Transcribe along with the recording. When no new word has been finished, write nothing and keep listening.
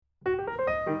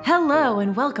Hello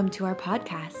and welcome to our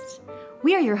podcast.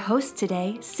 We are your hosts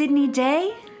today, Sydney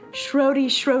Day, Schrody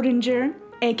Schrodinger,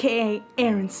 aka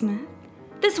Aaron Smith.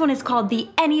 This one is called the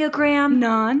Enneagram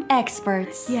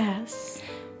Non-Experts. Experts.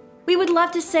 We would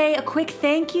love to say a quick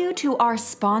thank you to our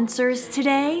sponsors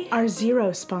today. Our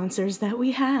 0 sponsors that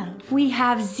we have. We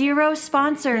have 0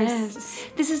 sponsors. Yes.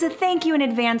 This is a thank you in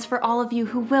advance for all of you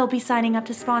who will be signing up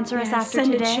to sponsor us after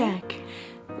send today. a check.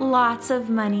 Lots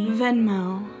of money.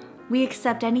 Venmo. We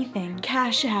accept anything.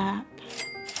 Cash App.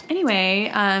 Anyway,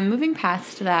 moving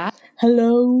past that.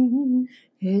 Hello.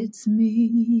 It's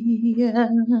me.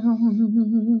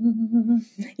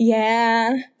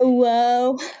 Yeah.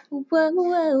 Whoa. Whoa, whoa,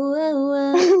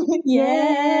 whoa, whoa.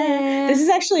 Yeah. This is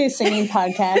actually a singing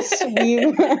podcast.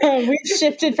 We've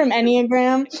shifted from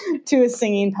Enneagram to a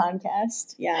singing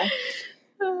podcast. Yeah.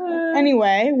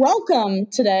 Anyway, welcome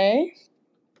today.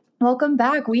 Welcome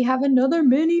back. We have another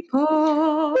mini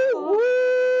pod.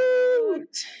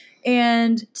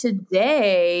 And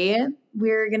today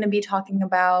we're going to be talking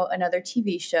about another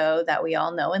TV show that we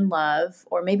all know and love,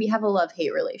 or maybe have a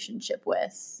love-hate relationship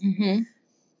with. Mm-hmm.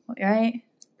 Right?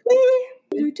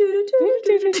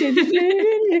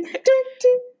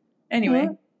 Anyway,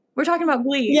 we're talking about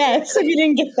GLEE. Yes, if you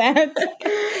didn't get that.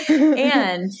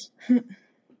 And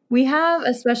we have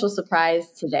a special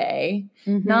surprise today.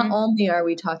 Mm-hmm. Not only are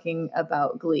we talking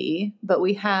about GLEE, but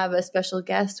we have a special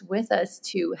guest with us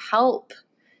to help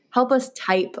us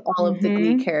type all of the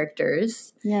GLEE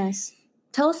characters. Yes.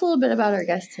 Tell us a little bit about our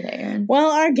guest today, Erin. Well,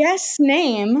 our guest's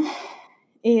name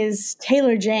is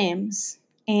Taylor James,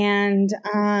 and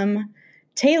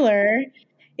Taylor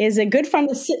is a good friend,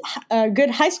 a good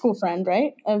high school friend,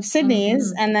 right, of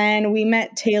Sydney's. And then I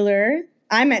met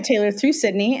Taylor through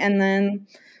Sydney, and then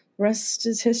the rest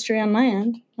is history on my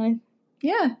end.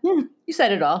 Yeah. You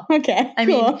said it all. Okay. I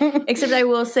mean, except I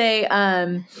will say,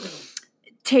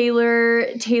 Taylor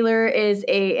is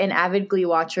an avid GLEE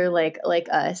watcher like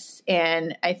us,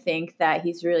 and I think that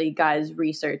he's really got his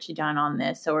research done on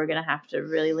this, so we're going to have to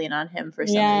really lean on him for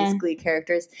some of these GLEE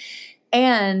characters.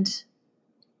 And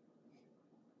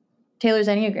Taylor's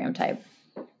Enneagram type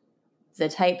is a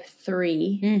type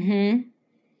 3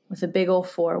 with a big old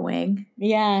 4 wing.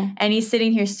 Yeah. And he's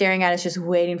sitting here staring at us just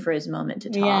waiting for his moment to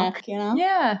talk. Yeah, you know?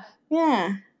 Yeah.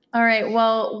 Yeah. All right,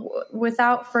 well,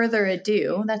 without further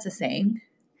ado, that's a saying.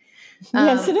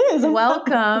 Yes, it is.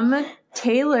 Welcome,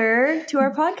 Taylor, to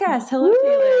our podcast. Hello,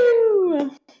 Taylor.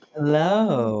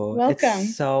 Hello. Welcome.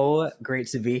 It's so great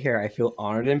to be here. I feel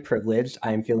honored and privileged.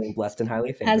 I'm feeling blessed and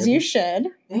highly favored. As you should.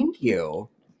 Thank you.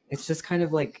 It's just kind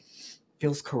of like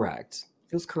feels correct.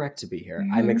 Feels correct to be here.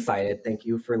 I'm excited. Thank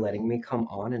you for letting me come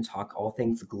on and talk all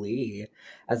things GLEE.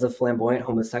 As a flamboyant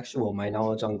homosexual, my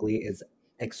knowledge on GLEE is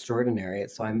extraordinary.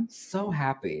 So I'm so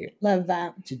happy Love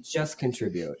that. to just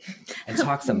contribute and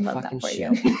talk some fucking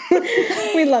shit.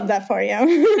 We love that for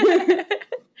you.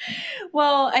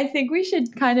 Well, I think we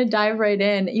should kind of dive right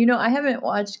in. You know, I haven't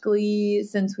watched GLEE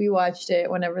since we watched it,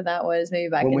 whenever that was, maybe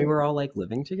back when we were all like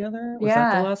living together. Was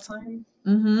Yeah. that the last time?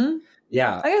 Mm-hmm.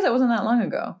 Yeah. I guess it wasn't that long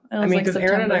ago. I mean, because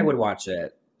Aaron and I would watch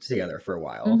it together for a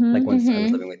while, like once I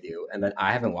was living with you, and then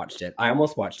I haven't watched it. I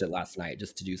almost watched it last night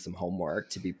just to do some homework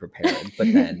to be prepared,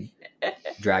 but then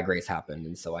Drag Race happened,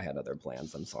 and so I had other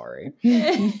plans. I'm sorry.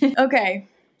 Okay.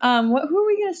 Who are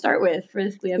we going to start with for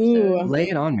this GLEE episode? Ooh. Lay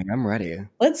it on me. I'm ready.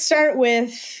 Let's start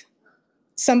with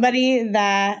somebody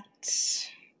that...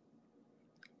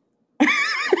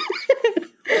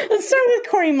 Let's start with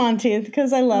Corey Monteith,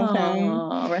 because I love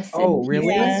him. Rest Oh, in really?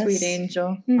 peace, Yes. sweet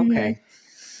angel. Okay.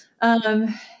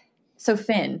 So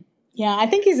Finn. Yeah, I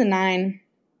think he's a 9.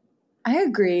 I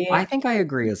agree. I think I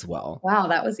agree as well. Wow,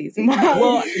 that was easy.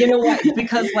 Well, you know what?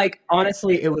 Because, like,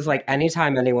 honestly, it was like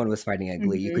anytime anyone was fighting at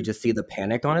GLEE, you could just see the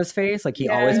panic on his face. Like, he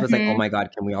always was like, oh my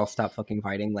God, can we all stop fucking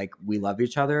fighting? Like, we love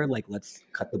each other. Like, let's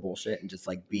cut the bullshit and just,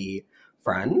 like, be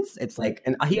friends. It's like,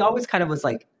 and he always kind of was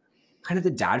like, kind of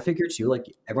the dad figure too. Like,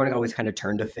 everyone always kind of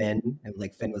turned to Finn, and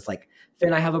like Finn was like,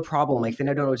 Finn, I have a problem. Like, Finn,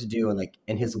 I don't know what to do. And like,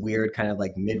 in his weird kind of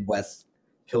like Midwest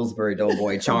Pillsbury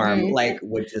Doughboy charm, like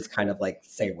would just kind of like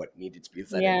say what needed to be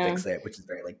said and fix it, which is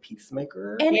very like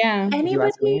peacemaker. And Yeah.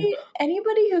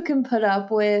 anybody who can put up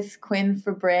with Quinn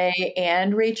Fabray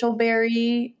and Rachel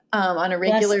Berry on a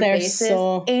regular basis,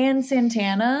 and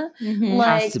Santana,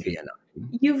 like, has to be enough.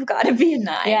 You've got to be a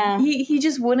 9. Yeah. He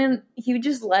just wouldn't. He would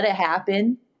just let it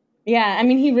happen. Yeah, I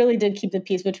mean, he really did keep the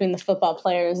peace between the football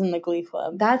players and the GLEE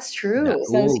club. That's true. That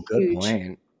was good huge.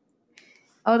 point.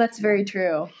 Oh, that's very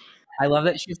true. I love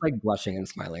that she's like blushing and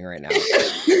smiling right now.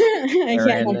 I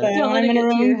can't help it. Don't let I'm it in a get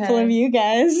to your room full head. of you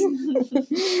guys.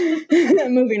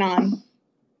 Moving on.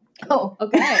 Oh,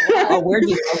 okay. We're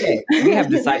just okay. We have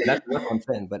decided not to work on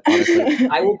Finn, but honestly,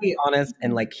 I will be honest,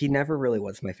 and like he never really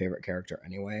was my favorite character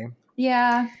anyway.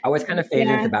 Yeah, I was kind of fading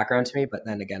into the background to me, but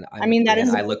then again, I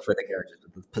look for the characters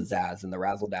with the pizzazz and the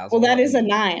razzle dazzle. Well, that is a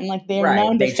 9. Like they're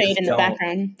known to fade in the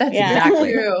background. That's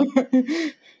exactly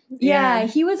true. Yeah,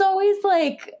 he was always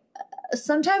like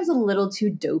sometimes a little too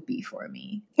dopey for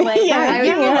me. Like I would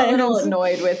get a little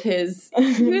annoyed with his.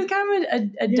 He was kind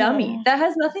of a dummy. That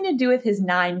has nothing to do with his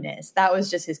 9-ness. That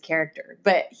was just his character.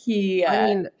 But he. I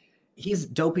mean, he's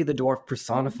Dopey the dwarf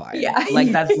personified. Yeah,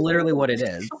 like that's literally what it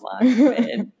is. Come on,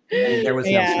 man. And there was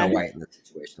no Snow White in this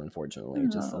situation, unfortunately.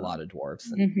 Just a lot of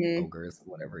dwarfs and ogres,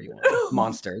 whatever you want.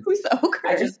 Monsters. Who's the ogre?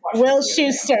 I just Will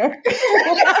Schuster.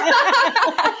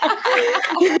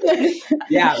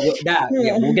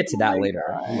 We'll get to that later.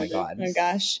 Oh my god. Oh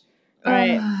gosh. All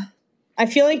right. I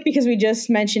feel like because we just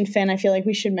mentioned Finn, I feel like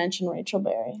we should mention Rachel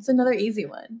Berry. It's another easy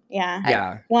one.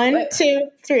 Yeah. 1, 2,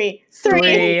 3.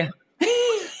 3.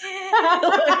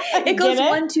 It goes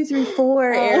 1, 2, 3,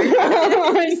 4.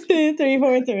 1, 2, 3,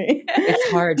 4, 3.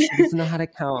 It's hard. She doesn't know how to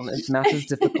count. Math is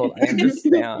difficult. I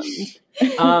understand.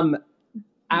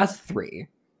 As 3,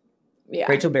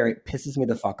 Rachel Berry pisses me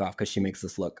the fuck off because she makes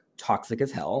us look toxic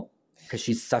as hell. Because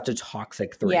she's such a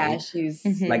toxic 3. Yeah, she's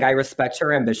like, I respect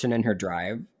her ambition and her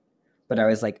drive, but I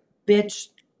was like, bitch,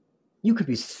 you could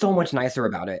be so much nicer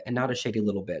about it and not a shady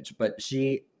little bitch. But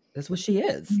that's what she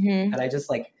is. And I just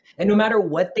like. And no matter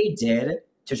what they did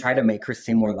to try to make her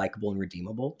seem more likable and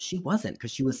redeemable, she wasn't, because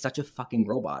she was such a fucking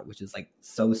robot, which is like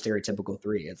so stereotypical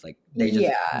 3. It's like they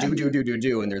just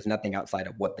do, and there's nothing outside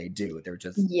of what they do. They're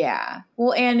just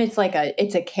Well, and it's like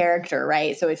it's a character,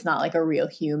 right? So it's not like a real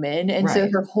human, and so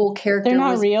her whole character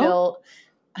was real? built.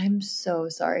 I'm so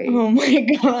sorry. Oh my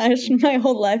gosh, my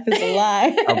whole life is a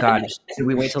lie. Oh god, should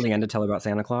we wait till the end to tell her about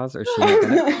Santa Claus, or should we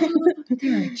gonna...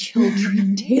 They're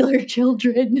children, Taylor.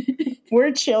 Children.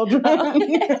 We're children.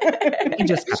 You can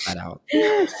just cut that out.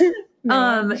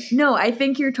 No, I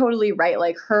think you're totally right.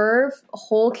 Like her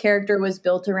whole character was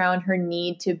built around her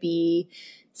need to be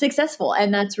successful,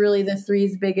 and that's really the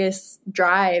 3's biggest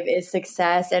drive is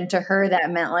success. And to her, that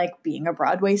meant like being a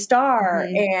Broadway star,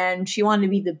 and she wanted to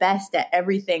be the best at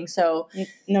everything. So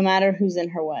no matter who's in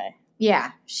her way.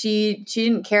 Yeah, she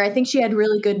didn't care. I think she had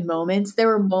really good moments. There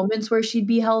were moments where she'd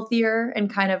be healthier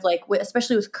and kind of like,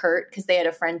 especially with Kurt, because they had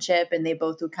a friendship and they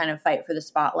both would kind of fight for the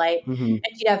spotlight. And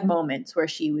she'd have moments where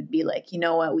she would be like, you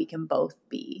know what, we can both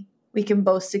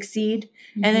succeed.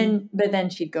 And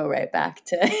then she'd go right back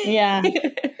to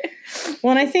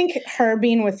Well, and I think her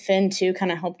being with Finn too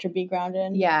kind of helped her be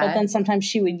grounded. Yeah. But then sometimes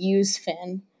she would use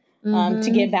Finn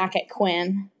to get back at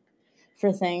Quinn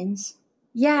for things.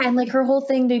 Yeah, and like her whole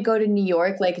thing to go to New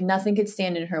York, like nothing could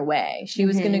stand in her way. She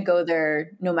was going to go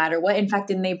there no matter what. In fact,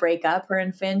 didn't they break up, her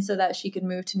and Finn, so that she could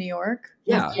move to New York?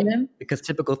 Yeah, because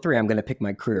typical 3, I'm going to pick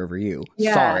my career over you.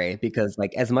 Yeah. Sorry, because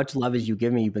like as much love as you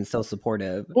give me, you've been so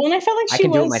supportive. Well, and I felt like I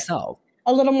can do it myself.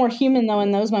 A little more human though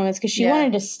in those moments because she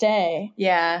wanted to stay.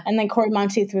 Yeah, and then Corey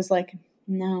Monteith was like,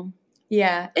 no.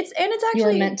 Yeah, it's actually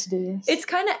you're meant to do this. It's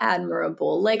kind of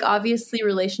admirable. Like obviously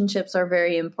relationships are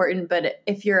very important, but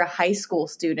if you're a high school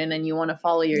student and you want to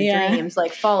follow your dreams,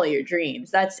 like follow your dreams.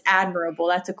 That's admirable.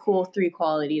 That's a cool 3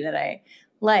 quality that I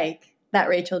like that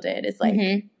Rachel did. It's like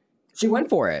she went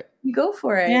for it. You go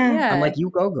for it. Yeah. I'm like, you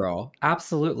go, girl.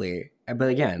 Absolutely. But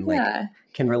again, like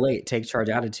can relate, take charge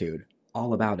attitude.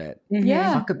 All about it.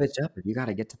 Yeah. Fuck a bitch up if you got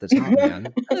to get to the top, man.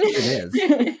 That's what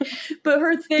it is. But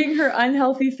her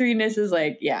unhealthy 3-ness is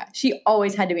like, she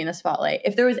always had to be in the spotlight.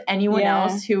 If there was anyone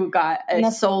else who got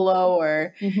a solo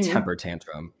or temper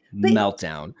tantrum,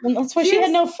 meltdown. Well, that's why she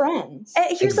had no friends.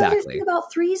 Here's the other thing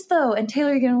about 3s though, and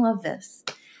Taylor, you're going to love this.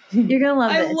 You're gonna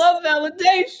love this. I love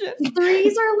validation.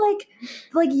 3s are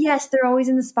like yes, they're always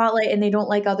in the spotlight and they don't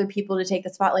like other people to take the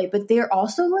spotlight, but they're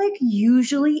also like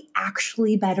usually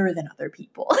actually better than other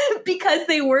people because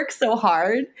they work so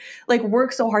hard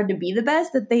to be the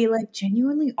best that they like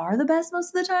genuinely are the best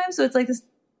most of the time. So it's like this.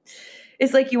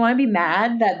 It's like you want to be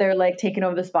mad that they're like taking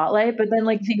over the spotlight, but then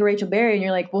like you think of Rachel Berry and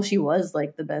you're like, well, she was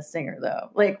like the best singer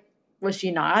though. Like, was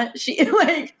she not? She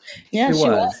was.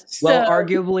 Well,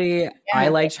 arguably, I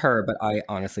liked her, but I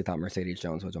honestly thought Mercedes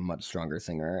Jones was a much stronger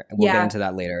singer. And we'll get into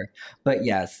that later. But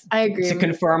yes, I agree. To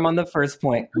confirm on the first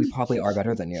point, we probably are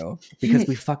better than you because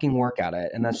we fucking work at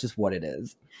it, and that's just what it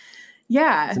is.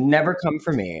 Yeah. So never come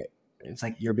for me. It's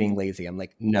like you're being lazy. I'm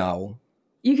like, no.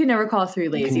 You can never call a 3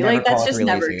 lazy. Like that's just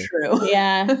never true.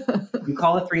 Yeah. You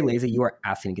call a 3 lazy, you are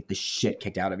asking to get the shit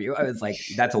kicked out of you. I was like,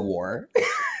 that's a war.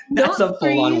 That's a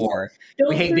full-on war.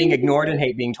 We hate being ignored and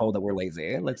hate being told that we're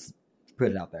lazy. Let's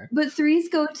put it out there. But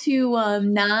 3s go to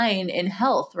 9 in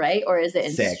health, right? Or is it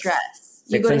in 6. stress?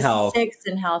 6 in health. 6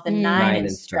 in health and 9 in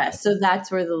stress. So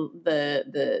that's where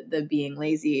the being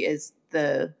lazy is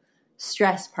the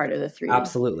stress part of the 3.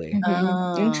 Absolutely.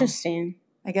 Interesting.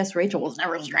 I guess Rachel was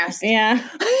never stressed. Yeah.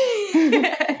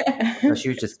 So she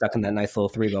was just stuck in that nice little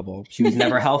 3 bubble. She was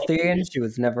never healthy and she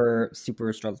was never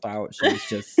super stressed out. She was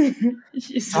just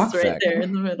She's toxic. just right there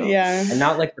in the middle. Yeah. And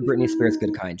not like the Britney Spears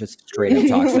good kind, just straight up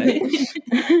toxic.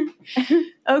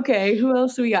 Okay, who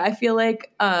else do we got? I feel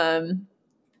like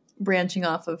branching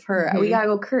off of her, we gotta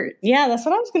go Kurt. Yeah, that's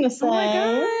what I was gonna say. Oh my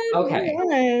god. Okay. Oh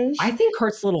my gosh. I think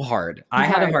Kurt's a little hard. I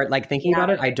had a hard, like thinking about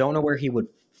it, I don't know where he would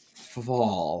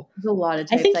fall. There's a lot of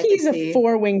I types think he's a see.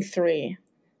 4-wing 3.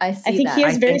 I see I think that. he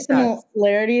has very think that's-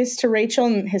 similarities to Rachel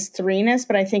in his 3-ness,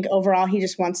 but I think overall he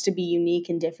just wants to be unique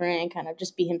and different and kind of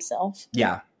just be himself.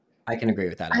 Yeah, I can agree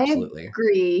with that. Absolutely. I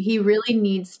agree. He really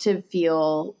needs to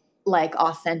feel like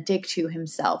authentic to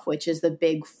himself, which is the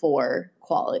big 4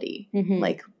 quality.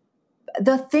 Like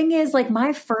the thing is, like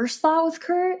my first thought with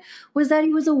Kurt was that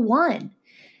he was a 1.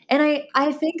 And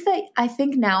I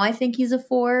think now he's a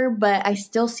 4, but I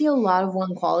still see a lot of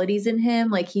 1 qualities in him.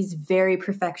 Like he's very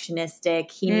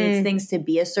perfectionistic. He needs things to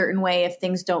be a certain way. If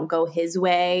things don't go his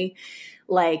way,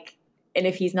 like, and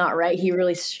if he's not right, he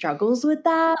really struggles with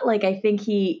that. Like I think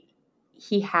he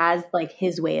has like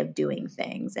his way of doing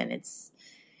things, and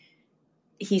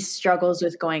he struggles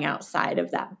with going outside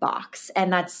of that box.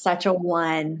 And that's such a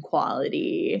 1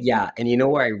 quality. Yeah. And you know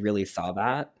where I really saw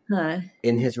that?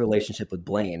 In his relationship with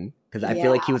Blaine. Because I feel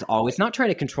like he was always not trying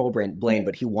to control Blaine,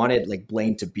 but he wanted like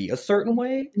Blaine to be a certain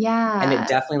way. Yeah. And it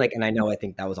definitely like, and I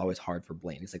think that was always hard for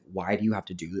Blaine. He's like, why do you have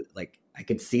to do it? Like, I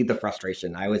could see the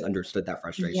frustration. I always understood that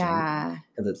frustration. Yeah.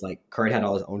 Because it's like Kurt had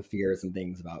all his own fears and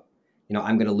things about,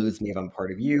 I'm going to lose me if I'm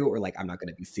part of you, or like, I'm not going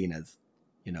to be seen as,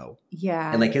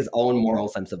 Yeah. And like his own moral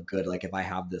sense of good. Like if I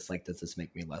have this, like, does this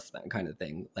make me less than kind of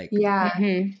thing? Like, yeah.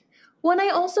 Well, and I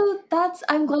also,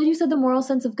 I'm glad you said the moral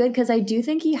sense of good, because I do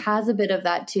think he has a bit of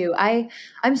that too.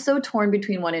 I'm so torn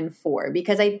between 1 and 4,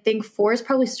 because I think 4 is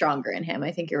probably stronger in him.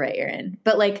 I think you're right, Erin.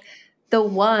 But like the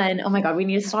 1, oh my God, we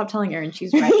need to stop telling Erin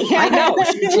she's right. I know.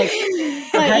 She's like,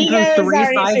 her head grew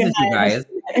 3 sizes, you guys.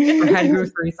 Her head grew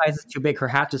 3 sizes too big. Her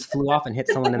hat just flew off and hit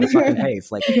someone in the fucking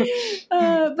face. Like,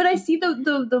 but I see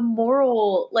the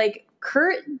moral, like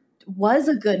Kurt was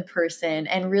a good person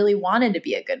and really wanted to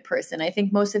be a good person. I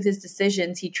think most of his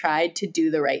decisions, he tried to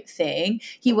do the right thing.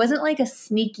 He wasn't like a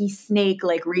sneaky snake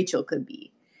like Rachel could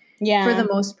be. Yeah. For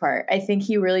the most part. I think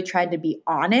he really tried to be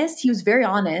honest. He was very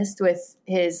honest with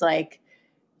his like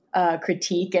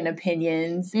critique and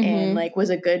opinions, and like was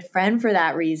a good friend for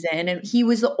that reason. And he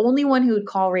was the only one who would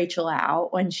call Rachel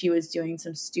out when she was doing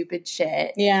some stupid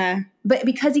shit. Yeah. But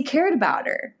because he cared about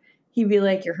her, he'd be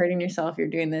like, you're hurting yourself, you're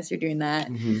doing this, you're doing that.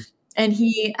 And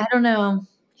I don't know,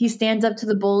 he stands up to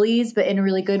the bullies, but in a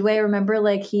really good way. Remember,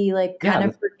 like he like kind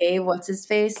of forgave what's his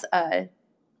face?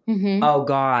 Oh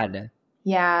God.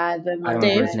 Yeah. I don't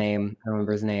remember his name. I don't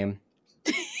remember his name.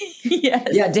 Yes.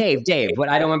 Yeah, Dave. But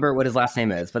I don't remember what his last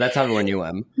name is, but that's how everyone knew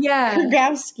him. Yeah.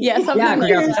 Kragowski. Yeah, something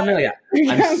like that.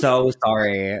 I'm so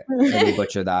sorry that we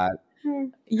butchered that.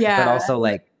 Yeah. But also,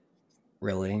 like,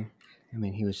 really? I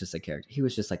mean, he was just a character. He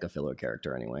was just like a filler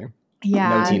character anyway.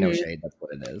 Yeah. No tea, no shade. That's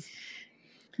what it is.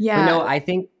 Yeah. But no, I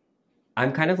think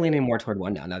I'm kind of leaning more toward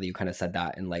 1 now that you kind of said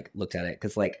that and like looked at it.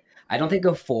 Because like, I don't think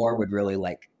a 4 would really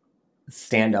like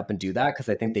stand up and do that, because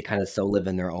I think they kind of so live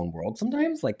in their own world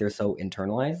sometimes. Like they're so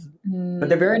internalized, but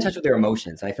they're very in touch with their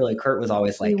emotions. And I feel like Kurt was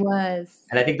always like, he was.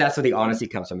 And I think that's where the honesty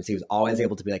comes from, is he was always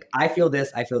able to be like, I feel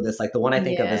this. Like the one I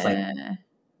think of is like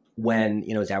when,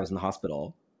 his dad was in the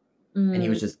hospital and he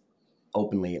was just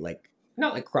openly like,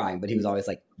 not like crying, but he was always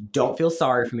like, don't feel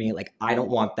sorry for me. Like, I don't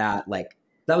want that. Like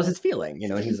that was his feeling,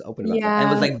 and he was open about that. And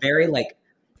it was like very like,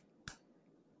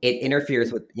 it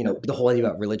interferes with, the whole idea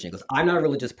about religion. Because I'm not a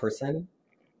religious person.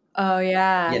 Oh,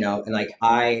 yeah. And like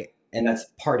and that's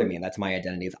part of me, and that's my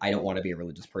identity, is I don't want to be a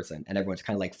religious person. And everyone's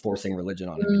kind of like forcing religion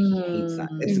on him. And he hates that.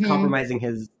 It's compromising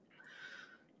his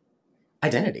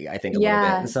identity, I think, a little bit.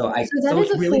 And so it's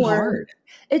really hard.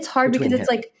 It's hard because it's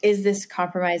like, is this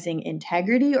compromising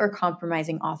integrity or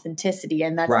compromising authenticity?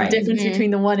 And that's the difference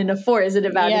between the 1 and a 4. Is it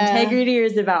about integrity or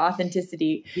is it about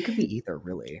authenticity? It could be either,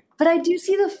 really. But I do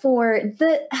see the 4.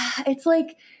 It's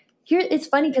like, here, it's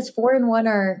funny because 4 and 1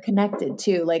 are connected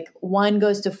too. Like 1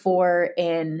 goes to 4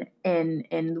 in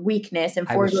weakness, and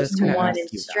 4 goes to 1 in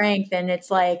strength. And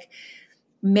it's like,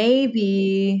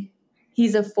 maybe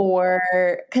he's a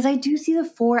 4, because I do see the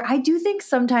 4. I do think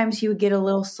sometimes he would get a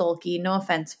little sulky. No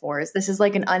offense, 4s. This is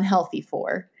like an unhealthy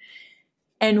 4.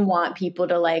 and want people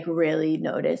to like really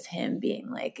notice him being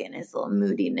like in his little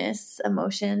moodiness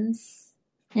emotions.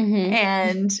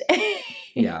 And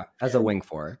yeah, as a wing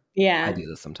 4. Yeah. I do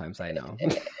this sometimes, I know.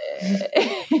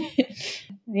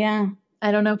 Yeah.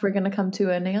 I don't know if we're going to come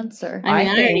to an answer. I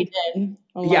already did.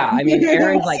 Yeah, I mean,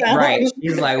 Erin's like, right.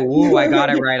 She's like, woo, I got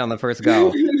it right on the first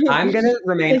go. I'm going to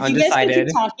remain undecided. You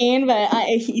guys can keep talking, but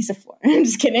he's a 4. I'm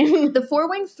just kidding. The 4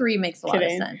 wing 3 makes a lot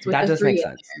of sense. That does make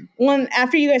sense. Well,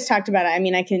 after you guys talked about it, I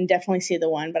mean, I can definitely see the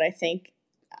 1, but I think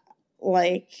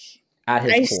like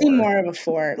I see more of a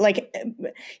 4. Like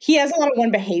he has a lot of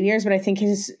 1 behaviors, but I think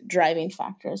his driving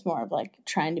factor is more of like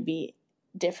trying to be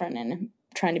different and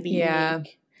trying to be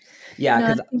unique.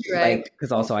 Yeah,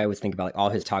 because also I always think about like all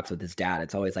his talks with his dad.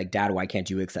 It's always like, Dad, why can't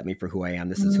you accept me for who I am?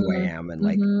 This is who I am, and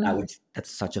like that's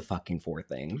such a fucking 4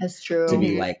 thing. That's true. To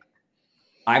be like,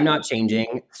 I'm not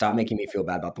changing. Stop making me feel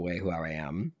bad about the way who I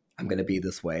am. I'm gonna be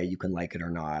this way. You can like it or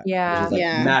not. Yeah, which is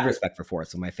like mad respect for 4s.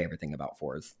 So my favorite thing about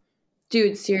 4s.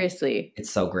 Dude, seriously,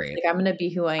 it's so great. Like I'm gonna be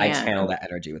who I am. I channel that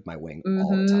energy with my wing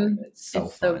all the time. It's so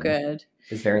fun. So good.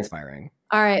 It's very inspiring.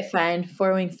 All right, fine.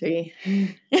 4 wing 3.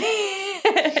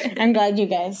 I'm glad you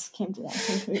guys came to that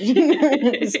conclusion.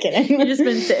 Just kidding. You've just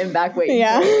been sitting back waiting.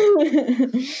 Yeah.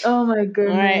 Oh my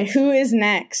goodness. All right, who is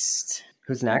next?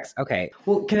 Who's next? Okay.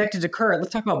 Well, connected to Kurt,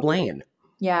 let's talk about Blaine.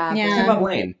 Yeah. Let's talk about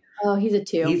Blaine. Oh, he's a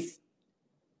 2.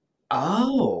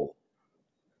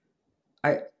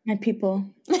 My people.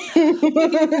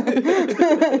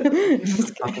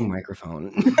 Fucking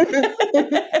microphone.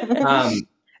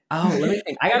 Let me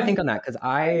think. I gotta think on that because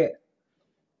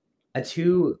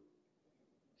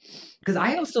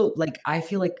I also like, I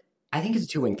feel like I think it's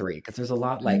 2 wing 3 because there's a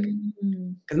lot like,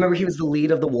 because remember he was the lead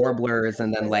of the Warblers,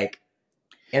 and then like,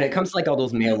 and it comes to like all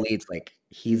those male leads, like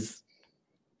he's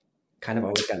kind of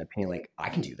always got an opinion like, I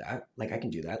can do that. Like I can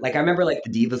do that. Like I remember like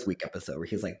the Divas Week episode where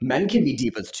he's like, men can be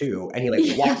divas too, and he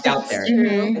like walked out there,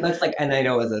 and that's like, and I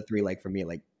know as a 3, like for me,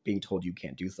 like being told you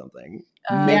can't do something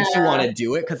makes you want to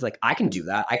do it because like I can do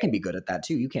that. I can be good at that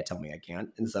too. You can't tell me I can't.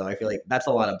 And so I feel like that's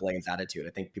a lot of Blaine's attitude. I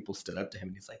think people stood up to him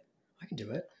and he's like, I can do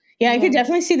it. Yeah, I could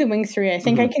definitely see the wing 3. I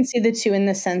think I can see the 2 in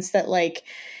the sense that like,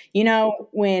 you know,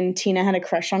 when Tina had a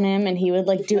crush on him and he would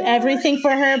like do everything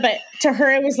for her, but to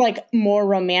her it was like more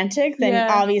romantic than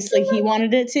obviously he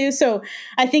wanted it to. So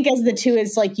I think as the 2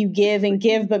 is like you give and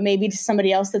give, but maybe to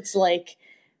somebody else that's like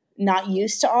not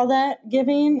used to all that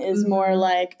giving is more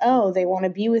like, oh, they want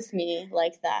to be with me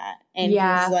like that. And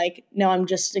he's like, no, I'm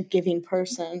just a giving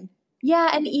person. Yeah,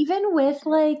 and even with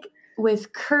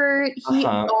Kurt, he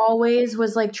always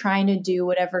was like trying to do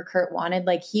whatever Kurt wanted.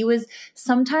 Like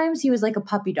sometimes he was like a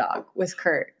puppy dog with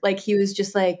Kurt. Like he was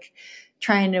just like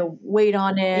trying to wait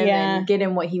on him and get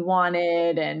him what he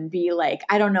wanted and be like,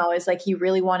 I don't know. It's like he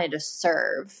really wanted to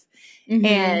serve.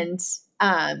 And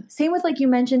same with like you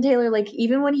mentioned, Taylor, like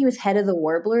even when he was head of the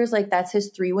Warblers, like that's his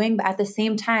 3 wing. But at the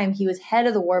same time, he was head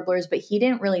of the Warblers, but he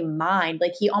didn't really mind.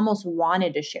 Like he almost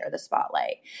wanted to share the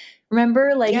spotlight.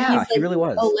 Remember? Like he's like, he really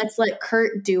was. Oh, let's let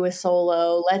Kurt do a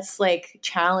solo. Let's like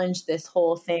challenge this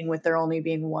whole thing with there only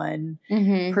being 1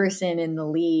 person in the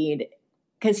lead,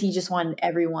 because he just wanted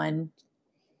everyone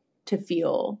to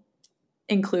feel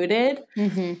included.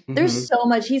 There's so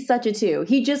much. He's such a 2.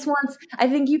 He just wants, I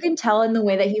think you can tell in the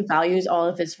way that he values all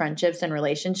of his friendships and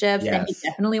relationships. And he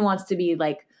definitely wants to be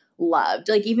like loved.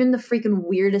 Like even the freaking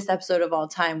weirdest episode of all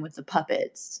time with the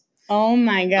puppets. Oh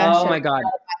my gosh. Oh my God.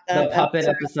 The puppet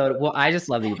episode. Well, I just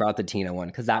love that you brought the Tina one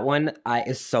because that one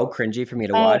is so cringy for me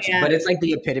to watch. But it's like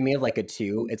the epitome of like a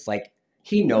 2. It's like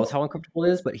he knows how uncomfortable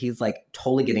it is, but he's like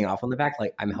totally getting off on the back.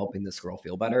 Like, I'm helping this girl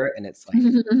feel better. And it's like,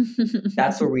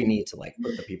 that's where we need to like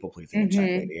put the people pleasing in check,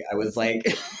 lady. I was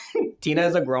like, Tina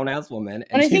is a grown ass woman.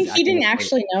 And I think he didn't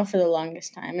actually know for the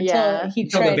longest time until he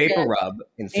tried the vapor rub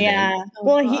incident. Yeah.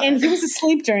 Well, he was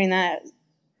asleep during that.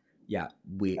 Yeah.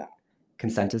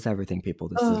 Consent is everything, people.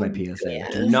 This is my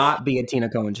PSA. Do not be a Tina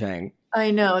Cohen Chang. I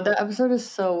know. That episode is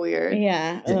so weird.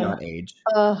 Yeah. Did not age.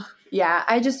 Yeah.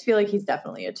 I just feel like he's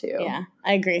definitely a 2. Yeah,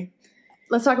 I agree.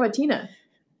 Let's talk about Tina.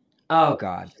 Oh,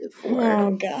 God. 4.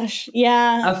 Oh, gosh.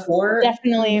 Yeah. A 4?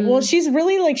 Definitely. Well, she's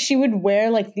really like, she would wear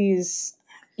like these.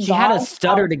 She had a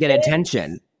stutter to get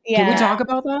attention. Yeah. Can we talk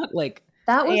about that? Like,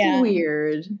 that was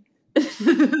weird.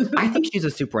 I think she's a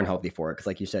super unhealthy 4 because,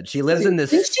 like you said, she lives in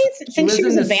this. Didn't she think she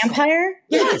was a vampire?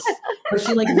 Yes, but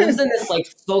she like lives in this like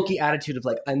sulky attitude of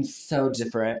like, I'm so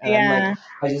different, and I'm like,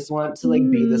 I just want to like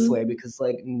be this way because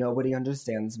like nobody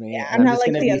understands me. Yeah, and I'm just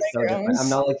gonna be so different. I'm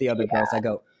not like the other girls. I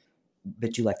go,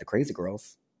 bitch, you like the crazy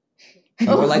girls,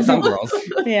 or like some girls.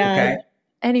 Yeah. Okay.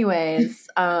 Anyways,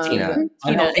 Tina,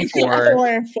 unhealthy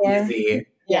 4. Easy.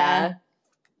 Yeah.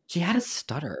 She had a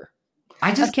stutter.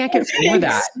 I just can't get over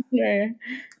that.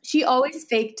 She always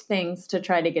faked things to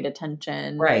try to get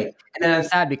attention. Right. And then I'm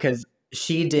sad because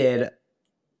she did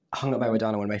Hung Up by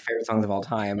Madonna, one of my favorite songs of all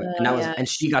time. And that was, and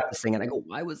she got to sing it. I go,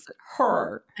 why was it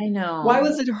her? I know. Why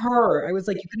was it her? I was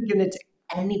like, you could have given it to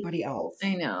anybody else.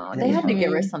 I know. They had to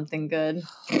give her something good.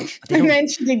 And then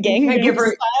she did Gang give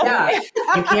her, yeah.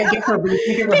 You can't give her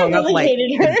Hung Up like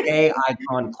the gay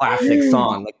icon classic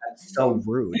song. Like, that's so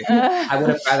rude. I would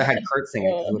have rather had Kurt sing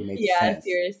it because it would have made sense. Yeah,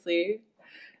 seriously.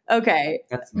 Okay.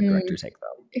 That's my director take,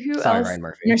 though. Who Sorry, else? Ryan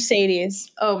Murphy.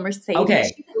 Mercedes. Oh, Mercedes. Okay.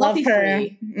 Love her.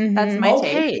 Mm-hmm. That's my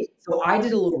take. So I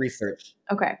did a little research.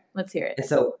 Okay, let's hear it. And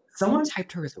so someone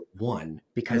typed her as a 1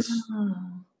 because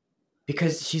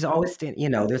she's always,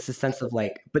 there's this sense of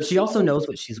like, but she also knows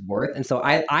what she's worth. And so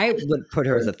I would put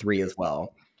her as a 3 as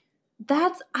well.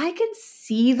 I could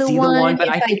see the one, but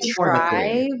I think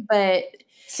try, but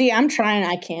see, I'm trying.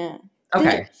 I can't.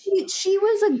 Okay. She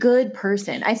was a good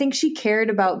person. I think she cared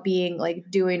about being like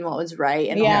doing what was right.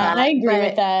 And yeah, I agree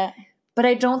with that. But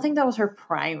I don't think that was her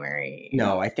primary.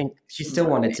 No, I think she still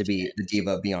wanted to be the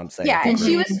diva Beyonce. Yeah, and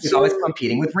she was always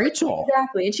competing with Rachel.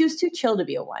 Exactly, and she was too chill to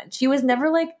be a 1. She was never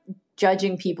like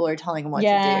judging people or telling them what to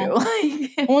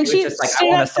do. Well, she was just like, I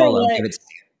want a solo. Give it to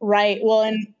you. Right. Well,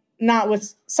 and not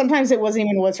with. Sometimes it wasn't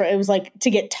even what's right. It was like to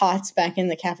get tots back in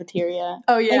the cafeteria.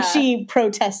 Oh yeah, like she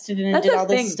protested and did all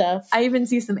this stuff. I even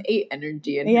see some 8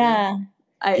 energy in her.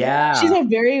 Yeah, she's a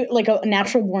very like a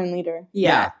natural born leader.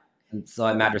 Yeah. And so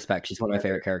I mad respect. She's one of my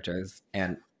favorite characters,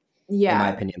 and in my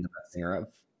opinion, the best singer of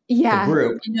the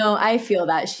group. No, I feel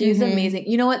that she's amazing.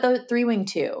 You know what though? 3 Wing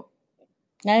too.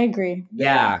 I agree.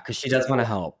 Yeah, because she does want to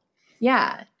help.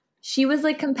 Yeah. She was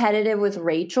like competitive with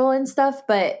Rachel and stuff,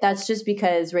 but that's just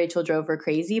because Rachel drove her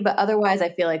crazy. But otherwise, I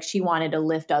feel like she wanted to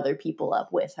lift other people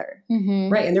up with her.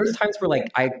 Right. And there was times where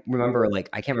like, I remember like,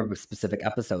 I can't remember specific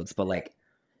episodes, but like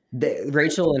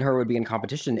Rachel and her would be in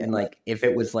competition. And like, if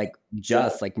it was like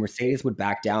just like Mercedes would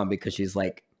back down because she's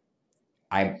like,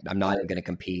 I'm not even going to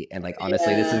compete. And like,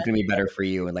 honestly, this is going to be better for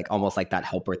you. And like, almost like that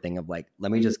helper thing of like, let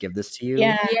me just give this to you.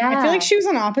 Yeah. I feel like she was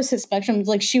on opposite spectrums.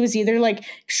 Like she was either like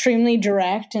extremely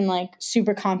direct and like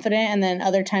super confident. And then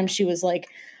other times she was like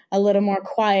a little more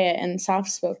quiet and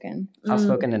soft-spoken.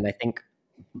 Soft-spoken. And I think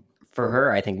for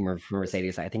her, for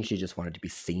Mercedes, I think she just wanted to be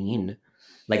seen.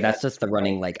 Like that's just the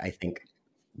running, like, I think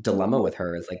dilemma with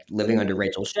her is like living under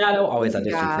Rachel's shadow, always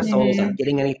auditioning for solos, not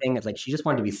getting anything. It's like, she just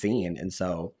wanted to be seen. And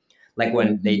so like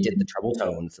when they did the treble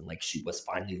tones and like she was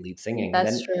finally lead singing.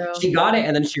 That's true. She got it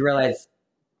and then she realized,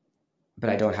 but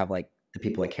I don't have like the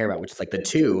people I care about, which is like the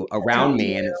 2 around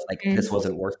me. And it's like, this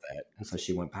wasn't worth it. And so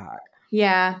she went back.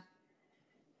 Yeah.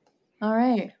 All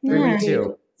right. 3 Wing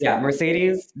 2. Yeah.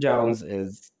 Mercedes Jones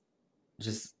is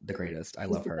just the greatest. I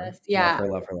love her. Best. Yeah.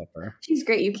 Love her. She's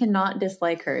great. You cannot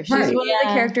dislike her. She's one of the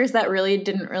characters that really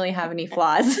didn't really have any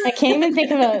flaws. I can't even think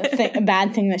of a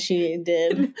bad thing that she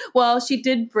did. Well, she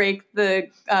did break the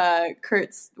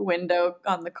Kurt's window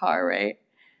on the car, right?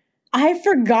 I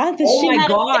forgot that she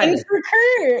had a thing for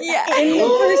Kurt in the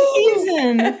first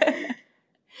season.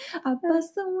 I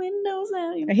bust the windows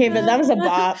out. Hey, but that was a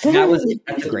bop.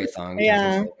 That's a great song.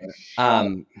 Yeah.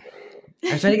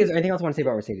 I'm trying to get anything else I want to say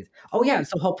about Mercedes. Oh yeah, it's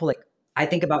so helpful. Like I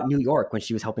think about New York when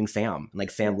she was helping Sam.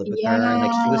 Like Sam lived with her, and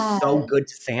like she was so good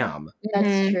to Sam.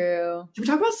 That's true. Should we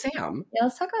talk about Sam? Yeah,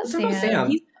 let's talk about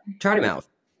Sam. Charity Mouth.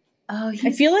 Oh,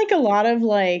 I feel like a lot of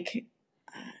like,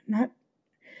 the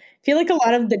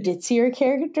ditzier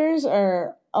characters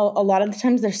are a lot of the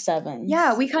times they're 7s.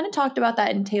 Yeah, we kind of talked about that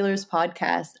in Taylor's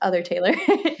podcast, other Taylor,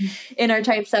 in our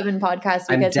Type 7 podcast.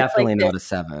 I'm definitely like not a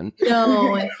 7.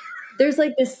 No. There's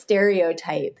like this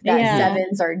stereotype that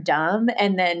 7s are dumb,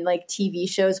 and then like TV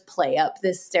shows play up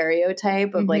this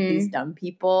stereotype of like these dumb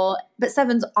people, but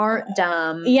 7s aren't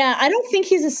dumb. Yeah, I don't think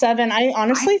he's a 7. I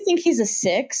honestly think he's a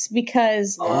 6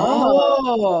 because I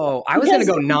was gonna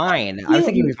go 9. I was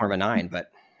thinking he was more of a 9, but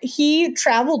he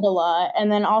traveled a lot,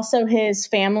 and then also his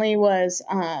family was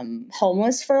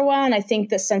homeless for a while, and I think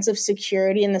the sense of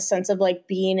security and the sense of like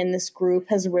being in this group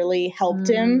has really helped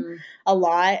him a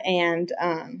lot. And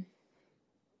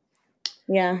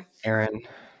yeah, Aaron,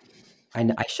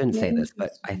 I shouldn't say this,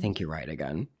 but I think you're right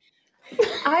again.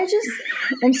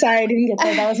 I'm sorry, I didn't get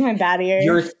that. That was my bad ear.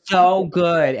 You're so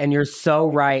good, and you're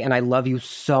so right, and I love you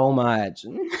so much.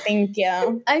 Thank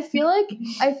you. I feel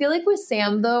like with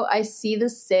Sam though, I see the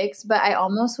 6, but I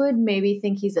almost would maybe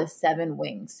think he's a 7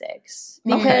 wing 6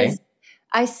 because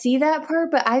I see that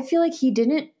part, but I feel like he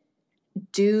didn't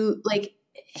do like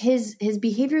his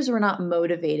behaviors were not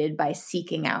motivated by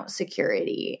seeking out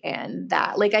security, and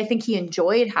that like I think he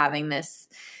enjoyed having this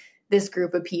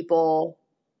group of people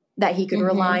that he could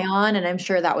rely on. And I'm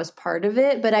sure that was part of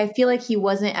it. But I feel like he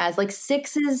wasn't as like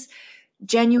sixes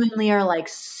genuinely are like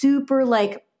super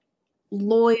like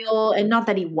loyal, and not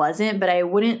that he wasn't, but I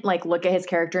wouldn't like look at his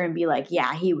character and be like,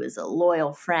 yeah, he was a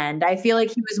loyal friend. I feel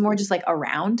like he was more just like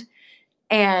around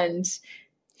and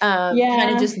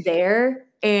kind of just there.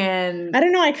 And I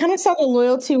don't know, I kind of saw the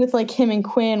loyalty with like him and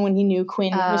Quinn when he knew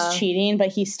Quinn was cheating, but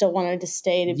he still wanted to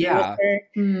stay to be with her.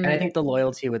 And I think the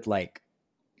loyalty with like,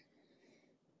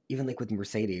 even like with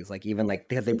Mercedes, like even like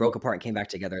because they broke apart and came back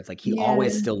together, it's like he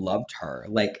always still loved her.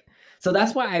 Like, so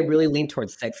that's why I really lean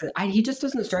towards 6. He just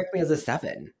doesn't strike me as a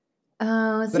 7.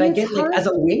 But I get like as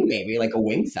a wing, maybe like a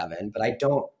wing 7, but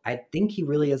I think he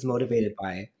really is motivated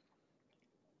by,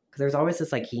 because there's always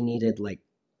this like he needed like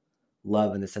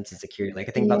love and the sense of security. Like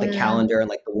I think about the calendar and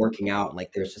like the working out, and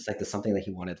like there's just like there's something that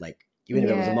he wanted, like even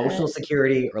if it was emotional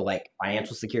security or like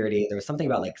financial security, there was something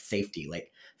about like safety,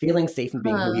 like feeling safe in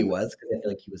being who he was, because I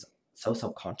feel like he was so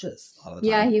self-conscious all the time.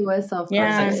 Yeah, he was self-conscious.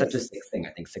 Yeah. It's like such a 6 thing. I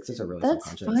think 6s are really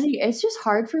self-conscious. That's funny. It's just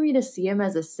hard for me to see him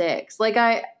as a 6. Like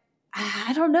I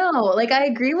don't know. Like I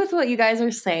agree with what you guys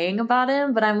are saying about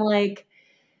him, but I'm like,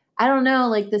 I don't know.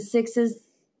 Like the 6s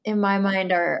in my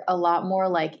mind are a lot more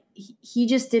like he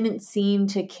just didn't seem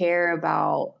to care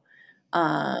about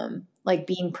like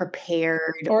being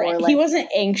prepared, or like, he wasn't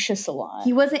anxious a lot.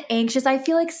 He wasn't anxious. I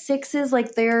feel like 6s,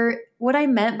 like they're, what I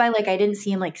meant by like I didn't see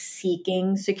him like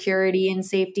seeking security and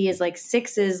safety is like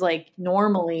 6s like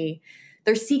normally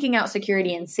they're seeking out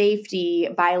security and safety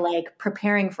by like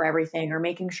preparing for everything or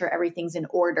making sure everything's in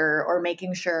order or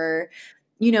making sure,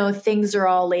 you know, things are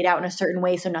all laid out in a certain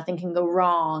way so nothing can go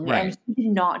wrong. Right. And he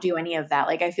did not do any of that.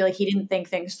 Like I feel like he didn't think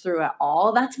things through at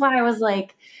all. That's why I was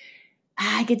like,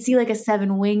 I could see like a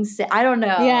 7 wings. I don't know.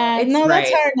 Yeah, no,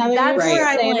 that's hard. Now that's where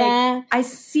I I'm like, that. I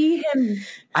see him.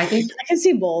 I think I can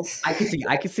see both. I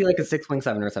could see like a 6 wing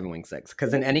 7 or a 7 wing 6.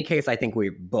 Because in any case, I think we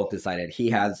both decided he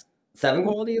has 7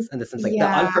 qualities, and this is like the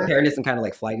unpreparedness and kind of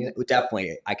like flighting.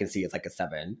 Definitely, I can see it's like a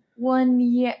 7.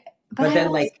 But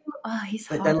then like,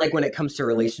 then like when it comes to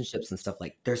relationships and stuff,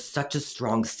 like there's such a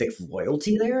strong 6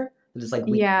 loyalty there. It's like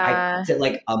to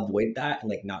like avoid that and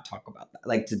like not talk about that,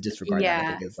 like to disregard that, I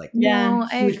think is like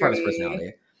huge part of his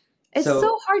personality. It's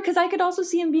so hard because I could also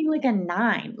see him being like a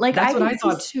 9. Like that's what I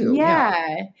thought too.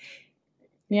 Yeah.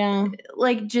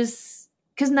 Like just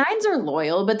because 9s are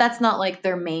loyal, but that's not like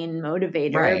their main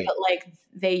motivator. Right. But like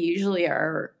they usually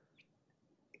are,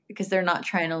 because they're not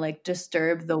trying to like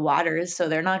disturb the waters, so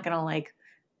they're not gonna like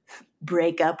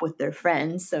break up with their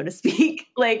friends, so to speak.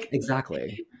 Like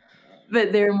exactly.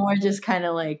 But they're more just kind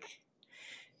of like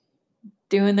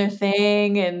doing their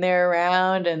thing, and they're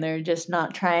around, and they're just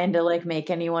not trying to like make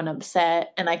anyone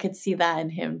upset. And I could see that in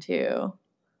him too.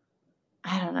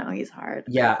 I don't know. He's hard.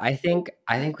 Yeah, I think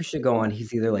we should go on.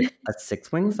 He's either like a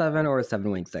 6 wing 7 or a 7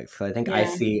 wing 6. Because I think I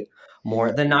see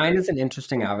more. The 9 is an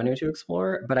interesting avenue to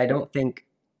explore, but I don't think.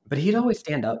 But he'd always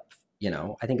stand up. You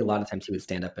know, I think a lot of times he would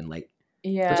stand up and like.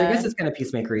 Yeah. Which I guess is kind of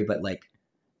peacemakery, but like.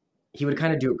 He would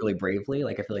kind of do it really bravely.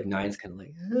 Like I feel like 9's kind of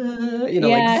like,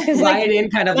 like slide in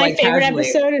kind of like casually. My favorite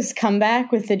episode is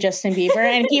Comeback with the Justin Bieber,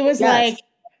 and he was like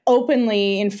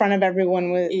openly in front of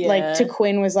everyone with like to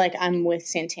Quinn was like, I'm with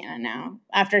Santana now,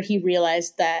 after he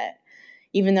realized that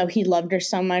even though he loved her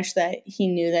so much that he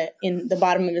knew that in the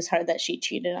bottom of his heart that she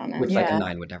cheated on him. Which like a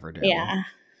 9 would never do. Yeah.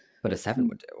 But a 7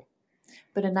 would do.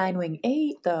 But a 9 wing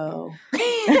 8 though.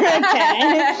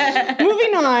 Okay.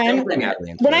 Moving on.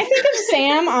 When I think of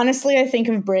Sam, honestly, I think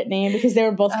of Brittany because they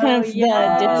were both kind of the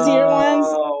ditzier ones.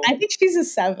 I think she's a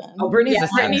 7. Oh, Brittany's a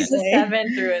 7. Brittany's a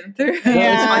 7 through and through.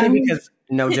 It's funny because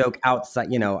no joke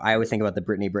outside, I always think about the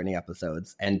Britney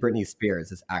episodes, and Britney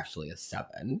Spears is actually a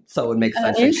 7. So it would make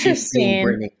sense. Interesting.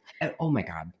 Brittany. And, oh my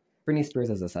God. Britney Spears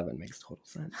as a 7 makes total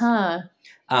sense. Huh.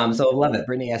 So I love it.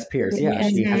 Britney S. Pierce. Yeah,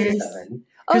 she has a 7.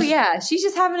 Oh yeah, she's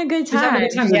just having a good time. She's having a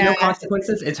good time. There's no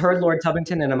consequences. It's her, Lord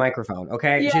Tubington, and a microphone.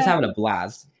 Okay, she's having a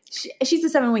blast. She's a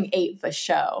 7 wing 8 for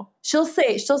show. She'll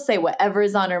say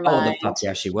whatever's on her mind. Oh, the fuck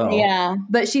yeah, she will. Yeah,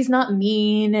 but she's not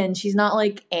mean, and she's not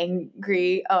like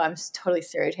angry. Oh, I'm totally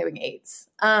stereotyping 8s.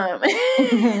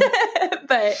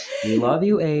 But we love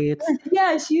you, 8s.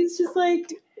 Yeah, she's just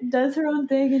like does her own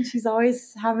thing, and she's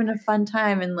always having a fun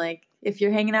time. And like, if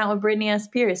you're hanging out with Britney S.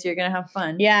 Pierce, you're gonna have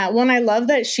fun. Yeah, well, and I love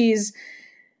that she is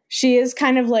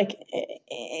kind of like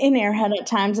an airhead at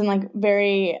times and like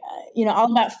very, all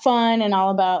about fun and all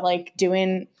about like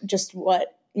doing just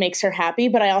what makes her happy.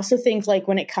 But I also think like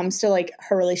when it comes to like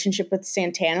her relationship with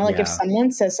Santana, like if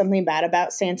someone says something bad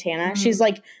about Santana, she's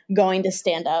like going to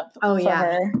stand up for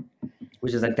her.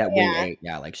 Which is like that wing 8.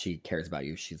 Yeah, like she cares about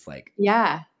you. She's like,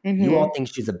 yeah. You all think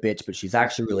she's a bitch, but she's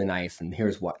actually really nice. And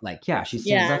here's what, like, she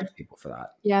stands up to people for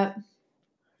that. Yeah.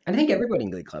 I think everybody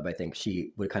in Glee Club, I think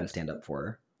she would kind of stand up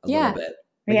for a little bit.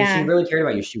 Like if she really cared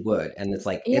about you, she would. And it's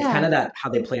like, it's kind of that, how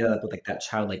they play that up with like that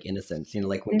childlike innocence, you know,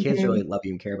 like when kids really love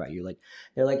you and care about you, like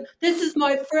they're like, this is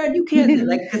my friend, you can't,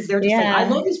 like, because they're just like, I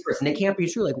love this person, it can't be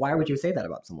true, like why would you say that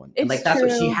about someone? And like that's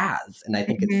what she has. And I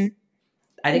think it's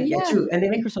too, and they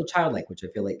make her so childlike, which I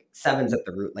feel like 7's at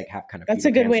the root, like have kind of. That's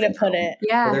a good way to put it.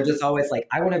 Yeah, they're just always like,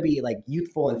 I want to be like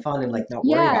youthful and fun and like not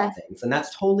worry about things, and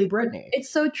that's totally Brittany.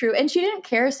 It's so true, and she didn't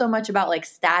care so much about like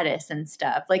status and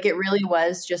stuff. Like it really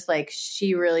was just like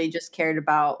she really just cared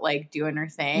about like doing her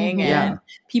thing, and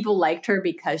people liked her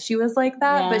because she was like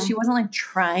that. But she wasn't like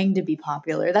trying to be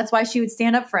popular. That's why she would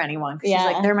stand up for anyone. She's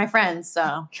like, they're my friends. So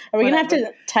are we gonna have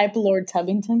to type Lord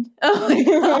Tubbington? Oh my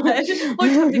god,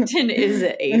 Lord Tubbington is 8.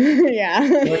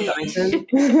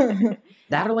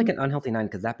 That or like an unhealthy 9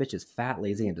 because that bitch is fat,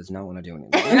 lazy, and does not want to do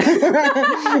anything.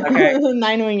 Okay,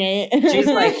 9 wing 8. She's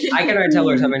like, I can already tell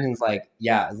Lord Tubbington's like,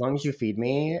 yeah, as long as you feed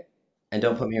me and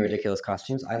don't put me in ridiculous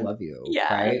costumes, I love you.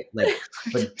 Right? Like,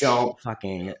 but don't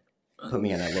fucking put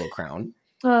me in that little crown.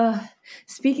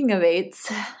 Speaking of 8s,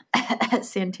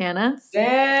 Santana.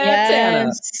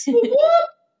 Yes.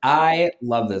 I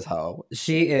love this hoe.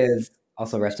 She is.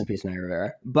 Also, rest in peace, Naya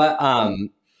Rivera. But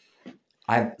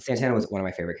Santana was one of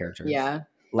my favorite characters. Yeah.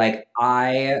 Like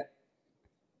when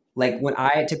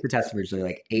I took the test originally,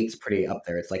 like 8's pretty up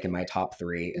there. It's like in my top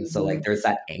 3. And so like there's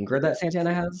that anger that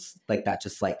Santana has, like that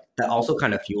just like that also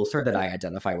kind of fuels her that I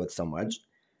identify with so much.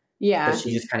 Yeah. That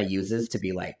she just kind of uses to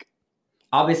be like,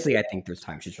 obviously I think there's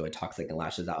times she's really toxic and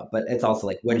lashes out, but it's also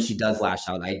like when she does lash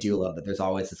out, I do love that there's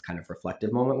always this kind of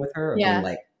reflective moment with her of being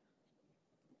like,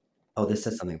 oh, this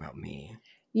says something about me.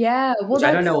 Yeah. Well, which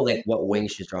I don't know like what wing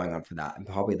she's drawing on for that. And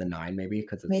probably the 9 maybe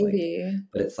because it's like,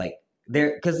 but it's like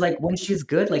there because like when she's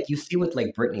good, like you see with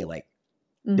like Brittany, like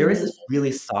there is this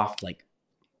really soft, like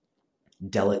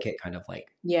delicate kind of like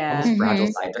almost fragile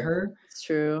side to her. It's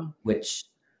true. Which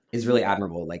is really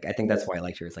admirable. Like I think that's why I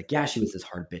liked her. It's like, yeah, she was this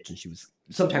hard bitch and she was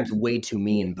sometimes way too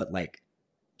mean, but like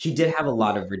she did have a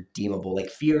lot of redeemable like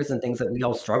fears and things that we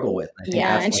all struggle with. I think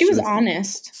and she was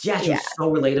honest. Yeah, she was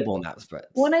so relatable in that respect.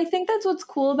 Well, and I think that's what's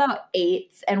cool about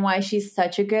 8s and why she's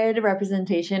such a good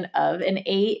representation of an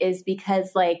 8 is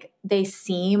because like they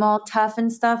seem all tough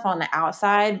and stuff on the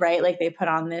outside, right? Like they put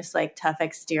on this like tough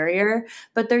exterior,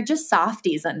 but they're just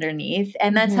softies underneath.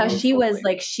 And that's how she was.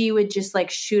 Like she would just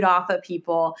like shoot off at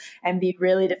people and be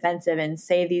really defensive and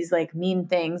say these like mean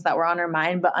things that were on her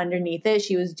mind. But underneath it,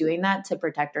 she was doing that to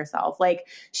protect herself. Like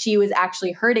she was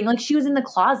actually hurting. Like she was in the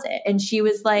closet and she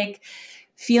was like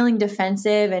feeling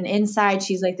defensive, and inside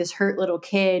she's like this hurt little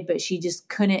kid, but she just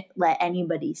couldn't let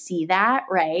anybody see that,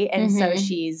 right? And so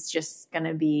she's just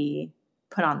gonna be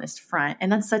put on this front,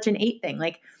 and that's such an 8 thing.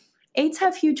 Like 8s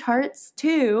have huge hearts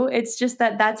too. It's just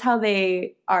that that's how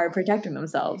they are protecting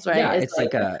themselves, right? Yeah, it's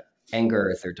like a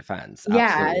anger is their defense.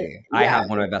 Absolutely. I have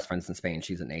one of my best friends in Spain.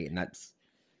 She's an 8, and that's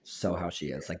so how she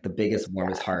is. Like the biggest,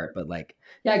 warmest heart, but like,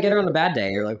 yeah, get her on a bad day.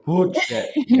 You're like, oh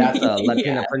shit, that's a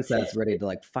Latina princess ready to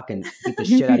like fucking beat the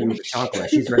shit out of you with a chancla.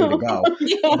 She's ready to go.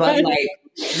 But like,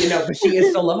 you know, but she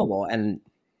is so lovable. And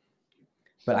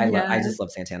but I just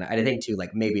love Santana. I think too,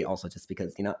 like maybe also just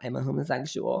because, you know, I'm a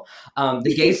homosexual.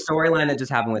 The gay storyline that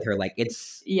just happened with her, like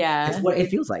it's what it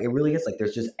feels like. It really is like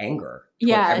there's just anger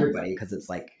toward everybody because it's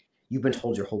like you've been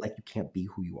told your whole life you can't be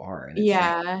who you are. And it's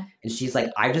like, and she's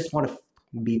like, I just want to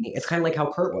be me. It's kind of like how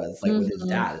Kurt was like with his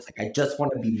dad. It's like I just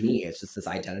want to be me. It's just this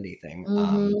identity thing.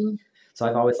 So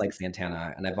I've always liked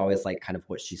Santana, and I've always liked kind of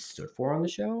what she stood for on the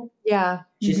show. Yeah,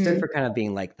 she stood for kind of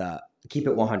being like the keep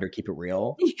it 100, keep it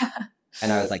real. Yeah,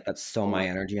 and I was like, that's so my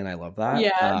energy, and I love that.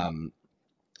 Yeah,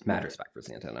 mad respect for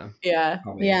Santana. Yeah,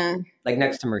 probably, like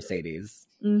next to Mercedes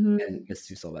and Miss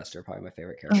Sue Sylvester, probably my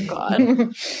favorite character. Oh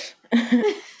God.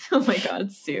 Oh my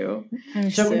God, Sue.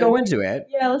 Shall we go into it?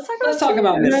 Yeah, let's talk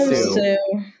about Miss Sue.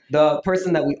 The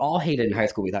person that we all hated in high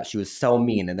school. We thought she was so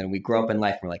mean. And then we grew up in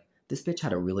life and we're like, this bitch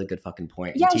had a really good fucking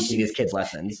point in teaching these kids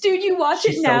lessons. Dude, you watch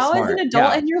it now as an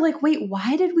adult and you're like, wait,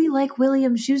 why did we like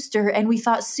William Schuster? And we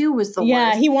thought Sue was the worst.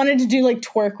 Yeah, he wanted to do like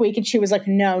twerk week and she was like,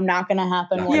 no, not going to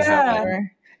happen.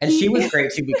 And she was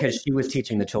great too because she was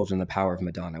teaching the children the power of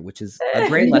Madonna, which is a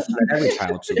great lesson that every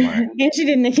child should learn. And she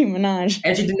did Nicki Minaj.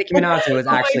 And it was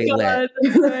actually lit.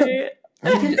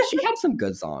 Right. She had some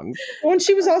good songs. Well, and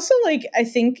she was also like, I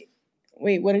think,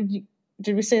 wait, what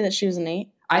did we say that she was an 8?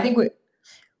 I think we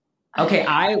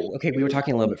were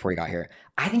talking a little bit before we got here.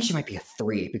 I think she might be a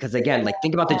 3 because again, like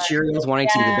think about the Cheerios wanting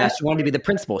to be the best. She wanted to be the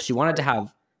principal. She wanted to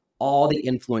have all the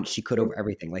influence she could over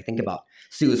everything. Like think about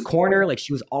Sue's corner. Like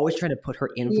she was always trying to put her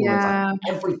influence on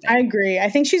everything. I agree. I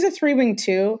think she's a 3-wing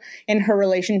too in her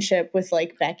relationship with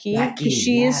like Becky.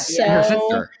 She is so, and her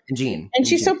sister and Jean. And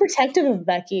she's so protective of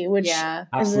Becky, which is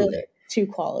absolutely a 2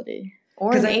 quality.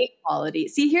 Or an 8 quality.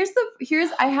 See,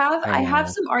 I have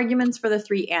some arguments for the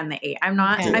 3 and the 8.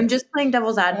 I'm just playing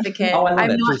devil's advocate.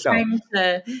 I'm not trying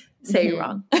to say you're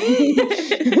wrong.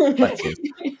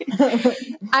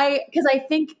 Because I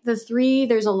think the 3,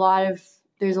 there's a lot of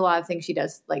things she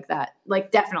does like that.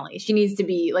 Like definitely. She needs to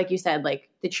be, like you said, like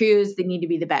the trios, they need to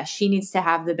be the best. She needs to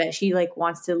have the best. She like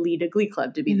wants to lead a glee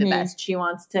club to be the best. She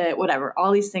wants to whatever,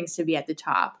 all these things to be at the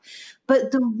top.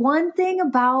 But the one thing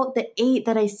about the 8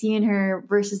 that I see in her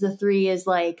versus the 3 is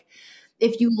like,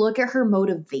 if you look at her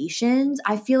motivations,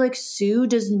 I feel like Sue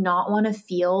does not want to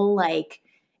feel like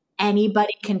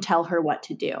anybody can tell her what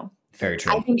to do. Very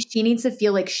true. I think she needs to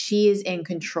feel like she is in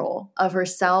control of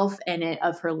herself and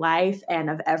of her life and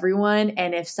of everyone.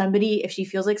 And if she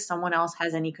feels like someone else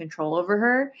has any control over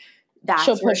her,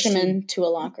 she'll push him into a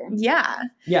locker. Yeah.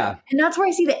 Yeah. And that's where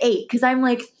I see the 8, because I'm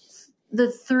like the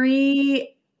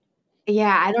 3.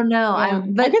 Yeah, I don't know. Yeah.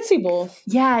 But I could see both.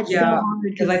 Yeah, it's so hard.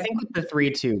 Because I think with the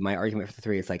 3 too, my argument for the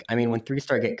 3 is like, I mean, when 3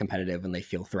 start getting competitive and they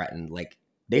feel threatened, like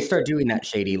they start doing that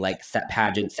shady like set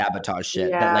pageant sabotage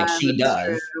shit that like she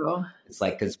does. True. It's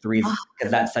like because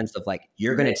that sense of like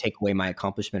you're gonna take away my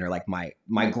accomplishment or like my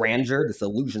grandeur, this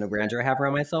illusion of grandeur I have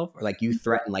around myself, or like you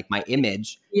threaten like my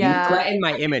image. Yeah. You threaten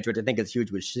my image, which I think is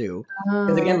huge with Sue.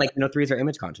 Because again, like 3s are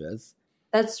image conscious.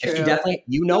 That's true. And she definitely,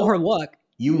 her look.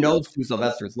 You know Sue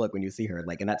Sylvester's look when you see her,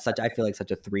 like, and that's I feel like such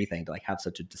a 3 thing to like have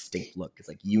such a distinct look. It's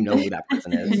like who that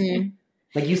person is.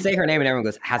 Like you say her name and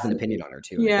everyone has an opinion on her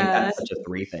too. Yeah. I think that's such a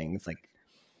 3 thing. It's like,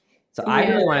 so I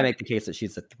really want to make the case that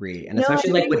she's a 3, and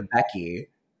especially like with Becky,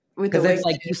 because it's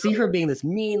like you see her being this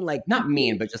mean, like not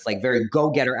mean, but just like very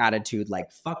go-getter attitude,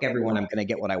 like fuck everyone, I'm gonna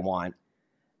get what I want.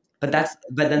 But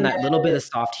then that little bit of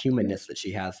soft humanness that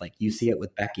she has, like you see it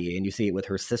with Becky and you see it with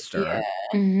her sister,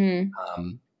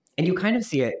 and you kind of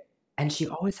see it. And she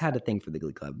always had a thing for the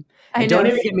Glee Club. And don't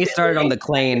even get me started on the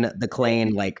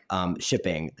Klaine like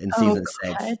shipping in season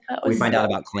 6. We find out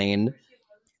about Klaine,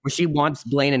 where she wants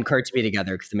Blaine and Kurt to be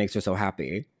together because it makes her so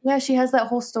happy. Yeah, she has that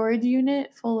whole storage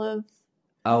unit full of.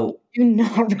 Oh, do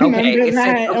not remember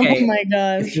that. Oh my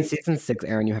gosh! It's in season 6,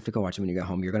 Aaron. You have to go watch it when you get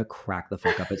home. You're gonna crack the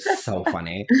fuck up. It's so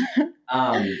funny.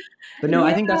 But no,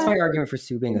 I think that's my argument for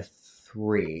Sue being a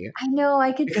 3. I know,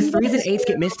 I could because 3s and 8s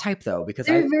get mistyped though, because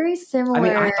they're very similar. I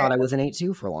mean, I thought I was an 8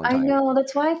 too for a long time. I know,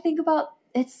 that's why I think about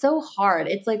it's so hard.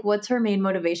 It's like, what's her main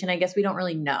motivation? I guess we don't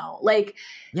really know. Like,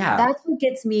 that's what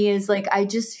gets me is like, I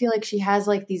just feel like she has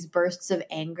like these bursts of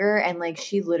anger, and like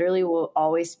she literally will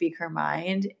always speak her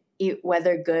mind,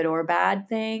 whether good or bad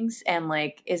things, and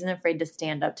like isn't afraid to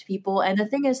stand up to people. And the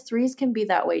thing is, 3s can be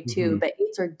that way too, but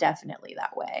 8s are definitely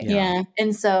that way. Yeah.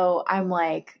 And so I'm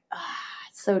like,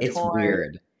 it's torn.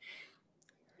 Weird.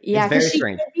 Yeah, because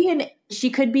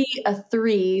she could be a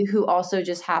 3 who also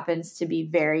just happens to be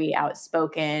very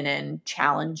outspoken and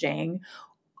challenging,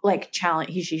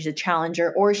 she's a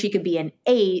challenger, or she could be an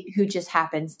 8 who just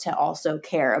happens to also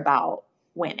care about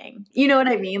winning. You know what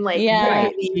I mean? Like,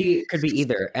 she could be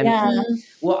either. And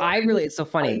well, it's so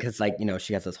funny because like,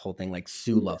 she has this whole thing like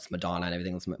Sue loves Madonna and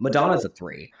everything. Madonna's a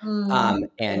 3.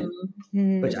 And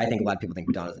which I think a lot of people think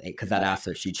Madonna's an 8 because that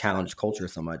after she challenged culture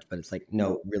so much, but it's like,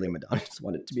 no, really Madonna just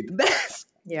wanted to be the best.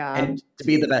 Yeah. And to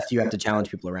be the best, you have to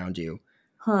challenge people around you.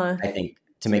 I think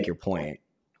to make your point.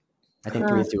 I think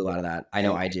 3s do a lot of that. I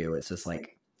know I do. It's just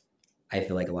like, I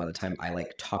feel like a lot of the time I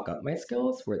like talk up my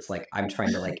skills where it's like, I'm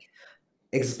trying to like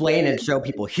explain and show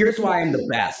people, here's why I'm the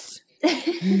best.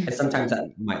 And sometimes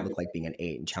that might look like being an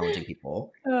 8 and challenging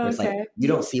people. It's like, you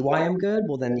don't see why I'm good?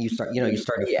 Well, then you start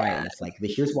a fight. And it's like,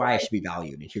 here's why I should be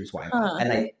valued. And here's why I'm not.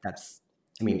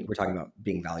 And we're talking about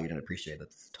being valued and appreciated.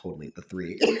 That's totally the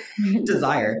 3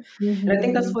 desire. And I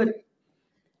think that's what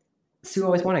Sue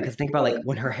always wanted. Because think about like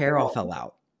when her hair all fell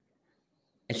out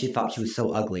and she thought she was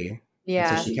so ugly.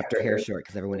 Yeah. So she kept her hair short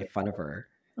because everyone made fun of her.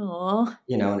 Oh,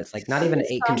 and it's like not even an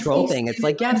 8 control thing. It's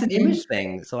like, it's an image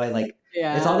thing. So I like,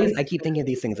 it's all these, I keep thinking of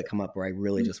these things that come up where I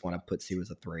really just want to put Sue as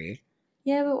a 3.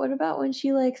 Yeah, but what about when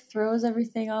she like throws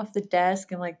everything off the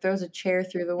desk and like throws a chair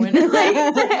through the window? Like,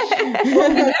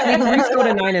 3s go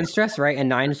to 9 in stress, right? And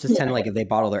 9 is just kind of like if they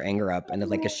bottle their anger up, and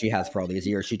like as she has for all these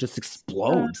years, she just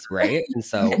explodes, right? And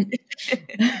so,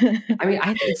 I mean,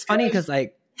 it's funny because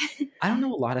like I don't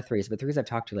know a lot of 3s, but 3s I've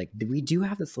talked to, like we do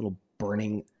have this little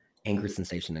burning anger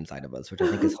sensation inside of us, which I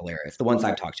think is hilarious. The ones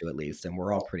I've talked to, at least, and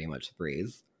we're all pretty much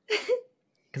 3s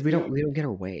because we don't get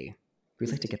our way. We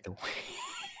just like to get their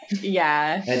way.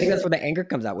 Yeah. And I think that's where the anger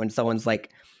comes out when someone's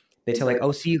like, they tell like,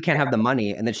 oh, see, you can't have the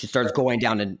money. And then she starts going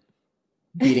down and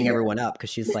beating everyone up because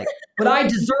she's like, but I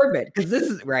deserve it because this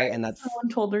is right. And that's someone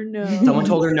told her no. Someone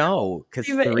told her no because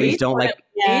threes don't like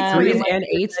threes and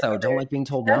eights though don't like being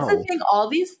told no. That's the thing. All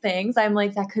these things, I'm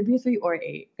like, that could be a 3 or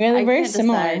 8. Yeah, they're very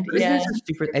similar. Yeah.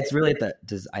 It's really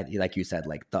like you said,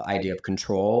 like the idea of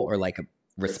control or like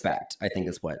respect. I think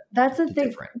is what that's the thing.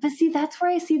 Different. But see, that's where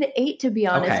I see the 8 to be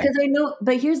honest, because I know.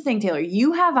 But here's the thing, Taylor.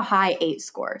 You have a high 8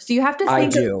 score, so you have to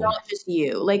think of not just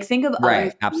you. Like think of other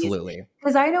threes. Absolutely.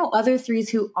 Because I know other 3s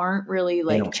who aren't really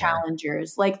like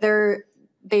challengers. Like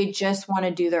they just want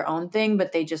to do their own thing,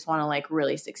 but they just want to like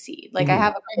really succeed. Like I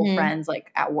have a couple friends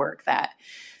like at work that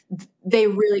they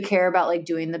really care about like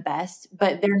doing the best,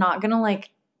 but they're not gonna like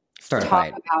talk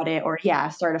about it or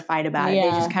start a fight about it. They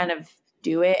just kind of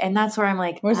do it, and that's where I'm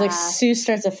like, whereas like Sue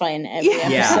starts a fight in every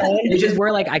episode. It's just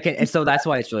where like I can, so that's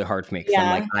why it's really hard for me because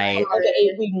I'm like like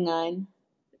 8 week 9.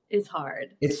 It's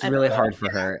hard. It's really hard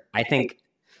for her. I think.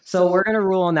 So we're gonna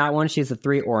rule on that one. She's a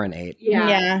 3 or an 8.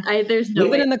 Yeah. There's no.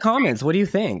 Leave it in the comments. What do you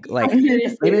think? Like,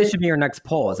 maybe this should be your next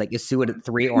poll. Is like, is Sue a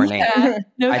 3 or an 8?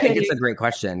 I think it's a great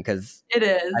question because it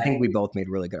is. I think we both made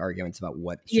really good arguments about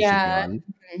what she should be on.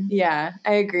 Yeah,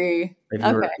 I agree.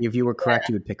 If you were correct,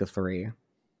 you would pick a 3.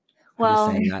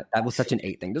 Well, saying that was such an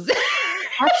 8 thing to say.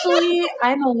 Actually,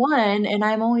 I'm a 1 and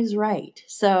I'm always right.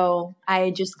 So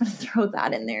I just gonna throw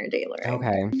that in there, Taylor.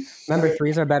 Okay. Remember,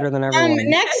 3s are better than everyone.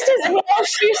 Next is Will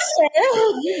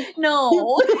Schuster. No.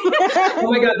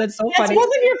 Oh my god, that's so funny. That's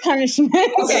both of your punishments.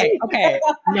 Okay.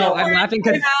 No, I'm laughing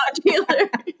because Taylor.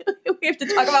 We have to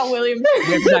talk about William.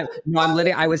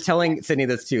 I was telling Sydney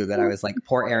this too, that I was like,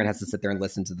 poor Erin has to sit there and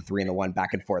listen to the 3 and the 1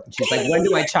 back and forth. And she's like, when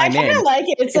do I chime in? I like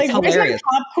it. It's like, hilarious.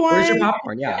 Where's your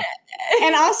popcorn? Yeah.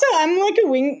 And also, I'm like a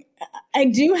wing. I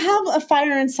do have a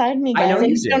fire inside me, guys. I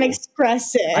just don't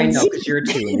express it. I know, because you're a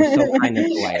 2 and you're so kind and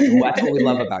polite. That's what we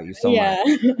love about you so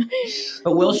much.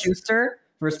 But Will Schuster,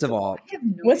 first of all.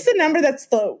 What's the number that's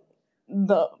the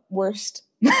worst?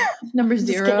 Number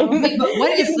 0. Wait, but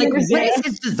what is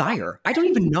his desire? I don't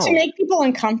even know. To make people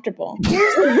uncomfortable. Well,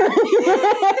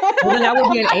 then that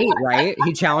would be an 8, right?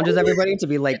 He challenges everybody to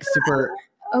be like super.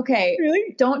 Okay,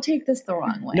 really? Don't take this the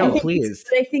wrong way. No, please.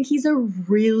 I think he's a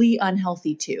really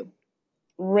unhealthy 2.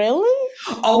 Really?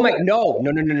 Oh my, no.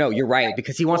 You're right.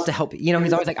 Because he wants to help. You know,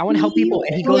 he's always like, I want to help people.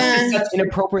 And he goes to such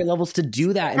inappropriate levels to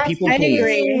do that. And people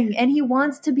agree. And he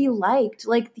wants to be liked.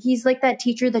 Like, he's like that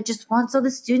teacher that just wants all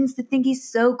the students to think he's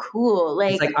so cool.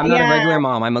 Like, he's like, I'm not a regular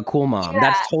mom. I'm a cool mom.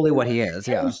 That's totally what he is.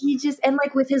 Yeah. And he just, and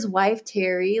like with his wife,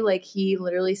 Terry, like he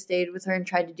literally stayed with her and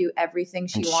tried to do everything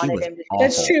she wanted him to do.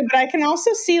 That's true. But I can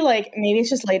also see like, maybe it's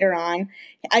just later on.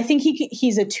 I think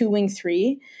he's a 2-wing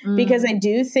 3 because I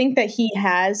do think that he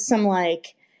has some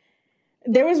like,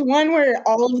 there was one where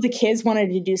all of the kids wanted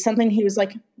to do something. He was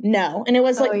like, no. And it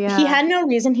was like, he had no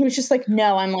reason. He was just like,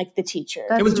 no, I'm like the teacher.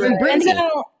 It was during Brittany. And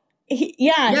so, he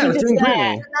was doing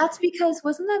Brittany. That's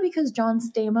wasn't that because John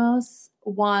Stamos,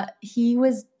 he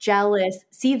was jealous.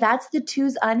 See, that's the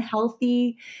 2's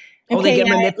unhealthy. They get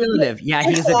manipulative. Yeah,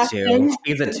 he's a 2.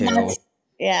 He's a 2.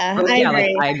 Yeah, I agree.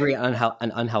 Like, I agree. An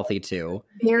unhealthy 2.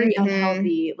 Very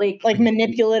unhealthy. Like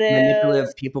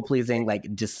manipulative, people pleasing,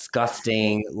 like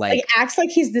disgusting. Like acts like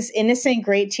he's this innocent,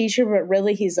 great teacher, but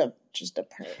really he's just a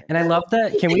pervert. And I love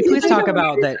that. Can we please talk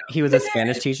about that? He was a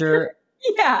Spanish teacher.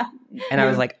 Yeah. And I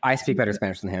was like, I speak better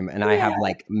Spanish than him, and I have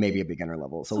like maybe a beginner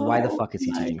level. So why the fuck is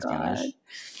he teaching Spanish?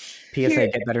 PSA: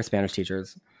 get better Spanish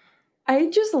teachers.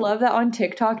 I just love that on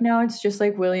TikTok now. It's just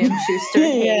like William Schuster.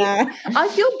 I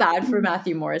feel bad for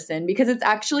Matthew Morrison because it's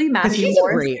actually Matthew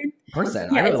Morrison. He's a great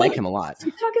person. I really like him a lot.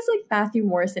 TikTok is like Matthew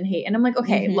Morrison hate. And I'm like,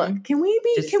 okay, look, can we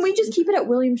just keep it at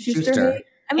William Schuster hate?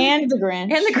 I mean, and the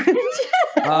Grinch.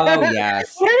 Oh,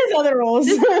 yes. What are his other roles?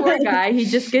 This poor guy. He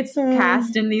just gets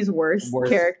cast in these worst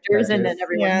characters and then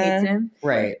everyone hates him.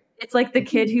 Right. It's like the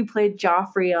kid who played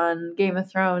Joffrey on Game of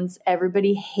Thrones.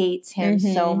 Everybody hates him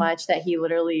so much that he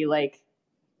literally like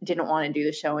didn't want to do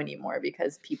the show anymore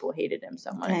because people hated him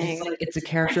so much. It's a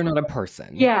character, not a person.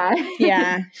 Yeah.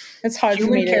 It's hard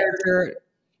for me to character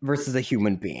versus a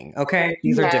human being. Okay,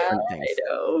 these are different things.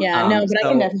 I know. Yeah, but I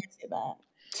can definitely say that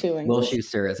too. Will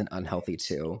Schuster is an unhealthy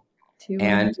 2,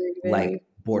 and like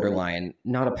borderline,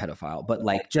 not a pedophile, but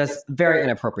like just very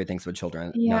inappropriate things with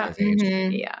children. Not his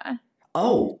age. Yeah.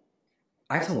 Oh.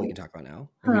 I have something we can talk about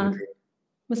now.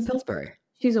 Miss Pillsbury.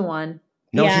 She's a 1.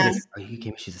 No,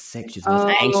 she's a 6. She's the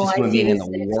most anxious human being in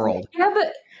the world. Yeah,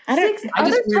 but other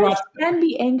types can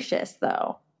be anxious,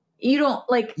 though. You don't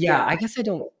like. Yeah, I guess I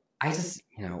don't. I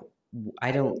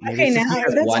don't. Maybe okay, now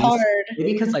that's hard.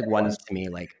 Maybe because like 1s to me,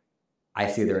 like I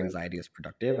see their anxiety as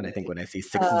productive. And I think when I see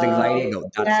 6's anxiety, I go,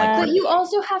 that's like. But you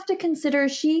also have to consider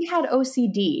she had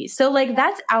OCD. So like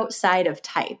that's outside of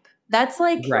type. That's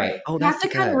like, right. Oh, you have to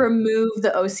kind of remove the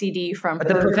OCD from but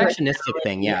her. the perfectionistic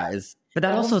thing, is, but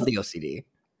that also is the OCD.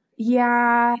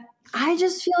 Yeah. I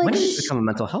just feel like when did this become a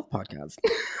mental health podcast?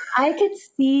 I could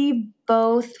see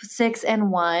both 6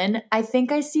 and 1. I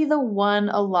think I see the 1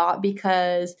 a lot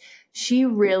because she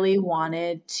really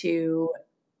wanted to,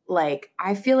 like,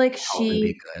 I feel like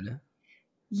be good.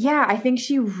 Yeah, I think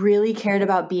she really cared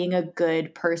about being a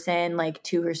good person, like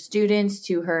to her students,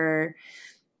 to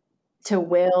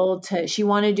Will, she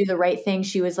wanted to do the right thing.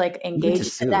 She was like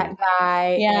engaged to that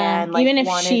guy. Yeah. And, like,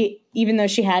 even though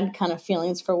she had kind of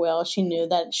feelings for Will, she knew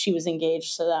that she was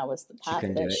engaged. So that was the path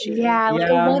that she. Yeah. Like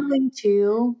a 1 wing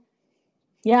 2.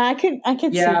 Yeah. I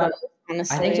could see that.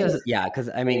 Honestly. I think just, because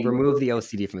I mean, remove the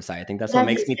OCD from the side. I think that's what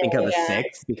makes me think of a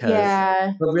 6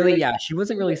 because, but really, she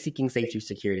wasn't really seeking safety or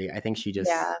security. I think she just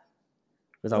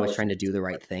was always trying to do the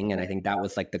right thing. And I think that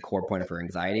was like the core point of her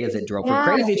anxiety is it drove her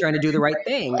crazy trying to do the right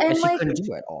thing. And she couldn't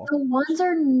do it all. The 1s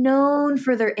are known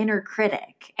for their inner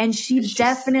critic. And she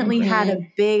definitely had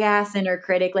a big ass inner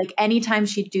critic. Like anytime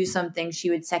she'd do something,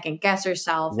 she would second guess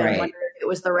herself and wonder if it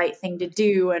was the right thing to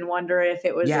do and wonder if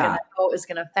it was how it was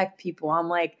going to affect people. I'm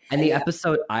like, and the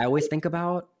episode I always think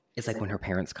about is like when her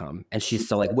parents come and she's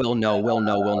so like, will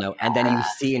know. And then you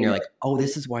see and you're like, oh,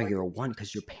 this is why you're a 1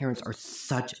 because your parents are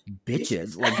such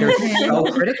bitches. Like they're so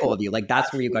critical of you. Like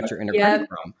that's where you got your inner critic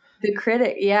from. The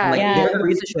critic, Like they're the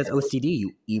reason she has OCD,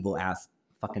 you evil ass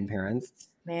fucking parents.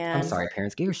 Man. I'm sorry,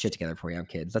 parents. Get your shit together before you have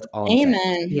kids. That's all I'm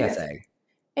saying. PSA.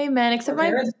 Amen. Except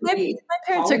my parents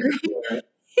are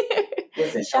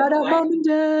great. Shout out mom and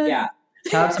dad. Yeah.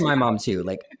 Shout out to my mom too.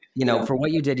 Like, you know, for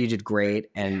what you did great.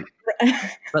 And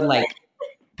but like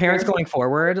parents going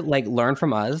forward, like learn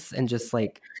from us and just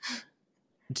like,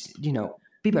 you know,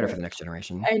 be better for the next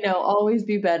generation. I know. Always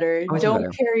be better.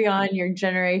 Don't carry on your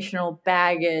generational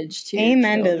baggage to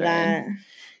Amen to that.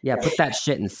 Yeah, put that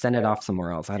shit and send it off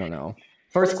somewhere else. I don't know.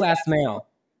 First class mail.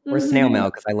 Or snail mail,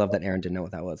 because I love that Aaron didn't know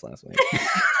what that was last week.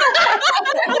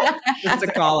 Just a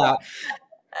call out.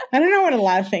 I don't know what a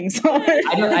lot of things are.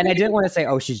 I didn't want to say,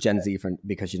 oh, she's Gen Z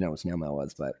because you know what snail mail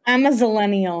was, but I'm a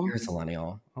Zillennial. You're a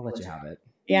Zillennial. I'll let you have it.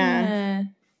 Yeah.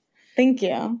 Thank you.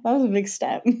 That was a big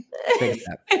step. Big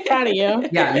step. Proud of you.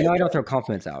 Yeah, you know I don't throw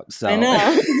compliments out. So I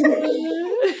know.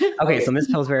 Okay, so Miss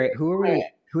Pillsbury, who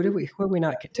are we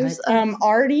not type?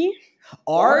 Artie.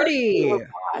 Oh,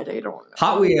 God, I don't know.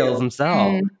 Hot Wheels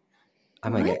himself. I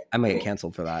might get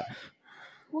canceled for that.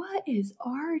 What is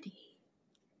Artie?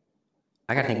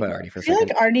 I gotta think about Artie for a second. I feel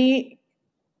like Artie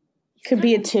could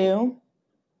be a 2.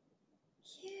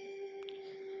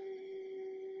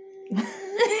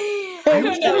 I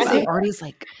was gonna say Artie's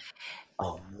like a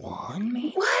 1,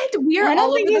 maybe? What? We are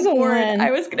all over the board.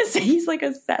 I was gonna say he's like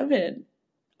a 7.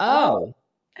 Oh.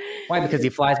 Why? Because he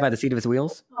flies by the seat of his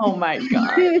wheels? Oh my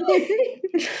God. Isn't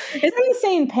he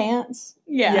saying pants?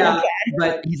 Yeah. Okay.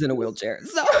 But he's in a wheelchair.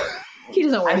 So he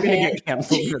doesn't wear I'm going to get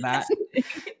canceled for that.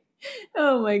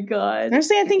 Oh my God.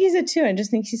 Honestly, I think he's a 2. I just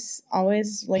think he's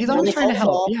always like, he's always trying to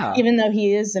help. Yeah. Even though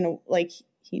he is in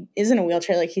a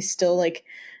wheelchair, like he still like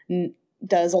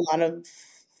does a lot of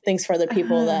things for other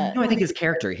people that. No, I think his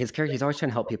character, he's always trying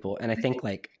to help people. And I think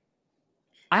like,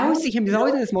 I always see him, he's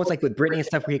always in this moment like with Brittany and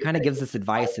stuff where he kind of gives this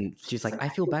advice and she's like, I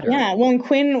feel better. Yeah, well, when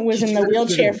Quinn was in the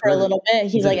wheelchair for a little bit,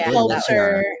 he's like helped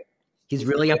her. He's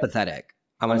really empathetic.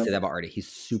 I want to say that about Artie. He's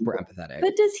super empathetic.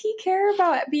 But does he care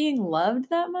about being loved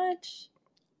that much?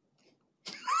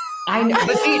 I know,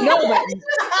 but see, no, but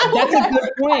that's a good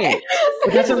point.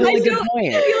 But that's a really good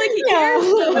point. I feel like he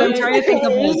cares. But I'm trying to think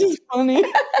of this is funny.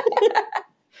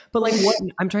 But like what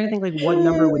I'm trying to think like what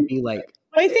number would be like.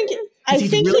 I think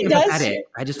really he does. Empathetic.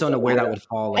 I just don't know where that would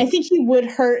fall. Like, I think he would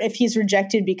hurt if he's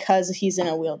rejected because he's in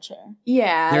a wheelchair.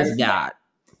 Yeah, there's that.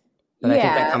 But I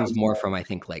think that comes more from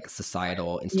like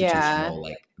societal, institutional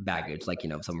like baggage. Like, you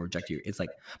know, if someone rejects you, it's like.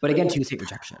 But again, Jews hate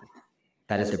rejection.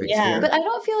 That is their biggest fear. But I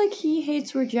don't feel like he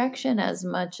hates rejection as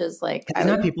much as like he's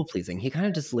not people pleasing. He kind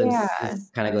of just lives.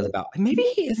 Kind of goes about. Maybe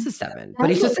he is a 7, but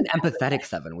he's just an empathetic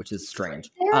 7, which is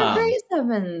strange. There are great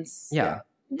 7s. Yeah,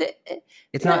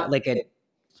 it's not like a.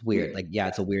 It's weird. Like, yeah,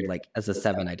 it's a weird, like, as a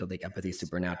 7, I don't think empathy is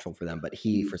supernatural for them, but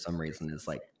he, for some reason, is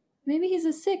like. Maybe he's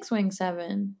a 6-wing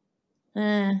 7.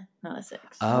 Not a 6.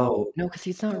 Oh, no, because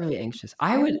he's not really anxious.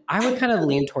 I would kind of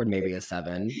lean toward maybe a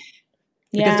 7.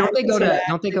 Because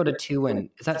don't they go to 2 and,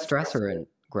 is that stress or in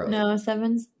growth? No,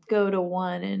 7s go to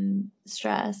 1 in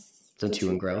stress. So 2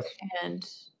 in growth? And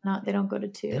they don't go to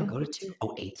 2. They don't go to 2?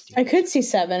 Oh, 8s do. I could see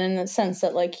 7 in the sense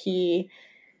that, like, he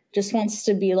just wants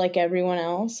to be like everyone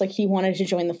else. Like he wanted to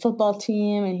join the football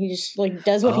team, and he just like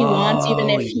does what he wants, even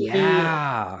if he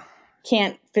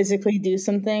can't physically do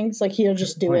some things. Like he'll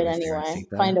just do it anyway,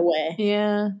 find a way.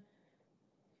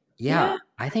 Yeah.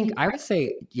 I think I would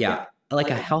say, like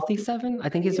a healthy 7. I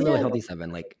think he's a really healthy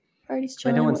 7. Like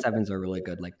I know when 7s are really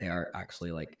good, like they are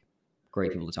actually like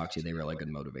great people to talk to. They're really good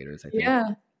motivators, I think. Yeah,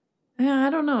 I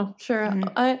don't know. Sure.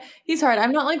 He's hard.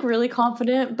 I'm not like really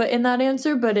confident in that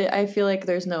answer, but I feel like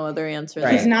there's no other answer.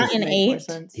 He's not an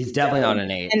 8. He's definitely not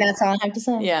an 8. And that's all I have to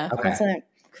say. Yeah. Okay. That's it.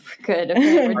 Good.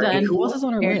 Okay, we're done. Who else is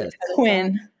on our list?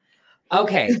 Quinn.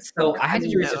 Okay, so I had to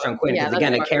do research on Quinn because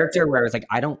again, a character where I was like,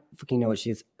 I don't fucking know what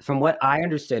she's. From what I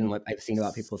understood and what I've seen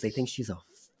about people, is they think she's a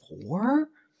 4.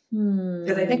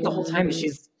 Because I think the whole time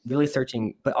she's really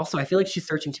searching, but also I feel like she's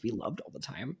searching to be loved all the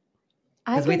time.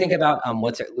 Because we think about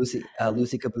Lucy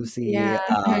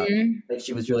Cabusi, like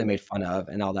she was really made fun of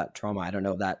and all that trauma. I don't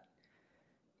know that.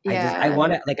 I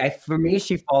want to for me,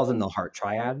 she falls in the heart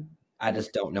triad. I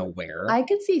just don't know where. I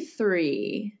could see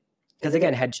 3. Because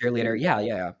again, head cheerleader,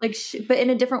 yeah. Like, but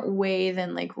in a different way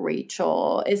than like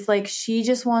Rachel. It's like she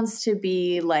just wants to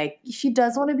be like, she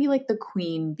does want to be like the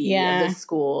queen bee of the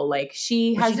school. Like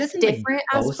she has different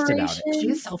aspirations. She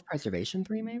has self-preservation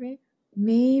 3, maybe.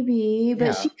 Maybe,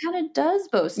 but she kind of does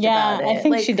boast about it. I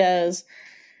think she does.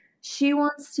 She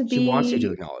wants to be. She wants you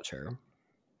to acknowledge her.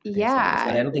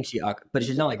 I don't think but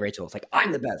she's not like Rachel. It's like,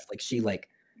 I'm the best. Like she like.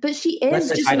 But she is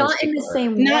just not in the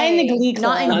same way. Not in the Glee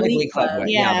Club. Not in the Glee Club.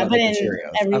 Yeah, but in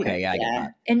every. Okay, I get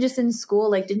that. And just in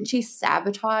school, like, didn't she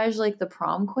sabotage like the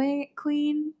prom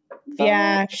queen?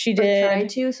 Yeah, she did. Tried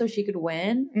to so she could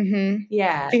win. Mm-hmm.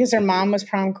 Yeah, because her mom was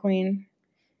prom queen.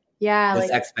 Yeah,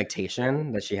 this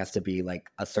expectation that she has to be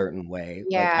like a certain way.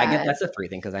 Yeah, like, I get that's a 3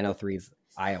 thing because I know 3s.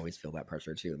 I always feel that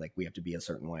pressure too. Like we have to be a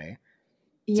certain way.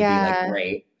 To be like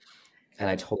great. And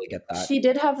I totally get that. She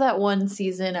did have that one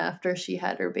season after she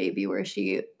had her baby where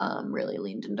she really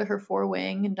leaned into her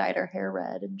 4-wing and dyed her hair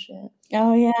red and shit.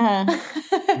 Oh, yeah.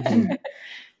 Mm-hmm.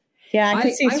 Yeah, I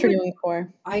could see 3 and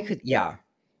 4. I could, yeah.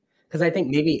 Because I think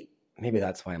maybe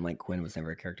that's why I'm like, Quinn was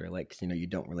never a character. Like, you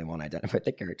don't really want to identify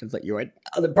the characters that you would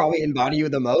probably embody you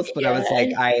the most. But I was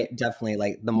like, I definitely,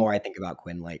 like, the more I think about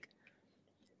Quinn, like,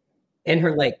 in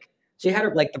her, like, she had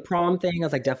her, like, the prom thing. I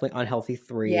was like, definitely unhealthy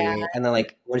 3. Yeah. And then,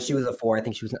 like, when she was a 4, I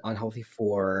think she was an unhealthy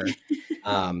 4.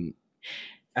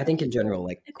 I think in general,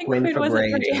 like, Quinn for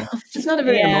Brady, she's not a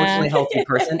very emotionally healthy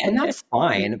person. And that's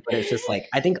fine. But it's just, like,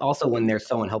 I think also when they're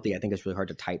so unhealthy, I think it's really hard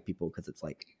to type people because it's,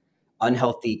 like,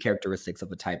 unhealthy characteristics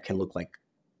of a type can look like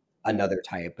another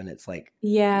type. And it's, like,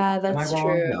 yeah, that's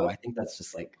true. No, I think that's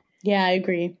just, like. Yeah, I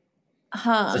agree.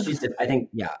 So she's, I think,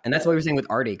 yeah. And that's what we were saying with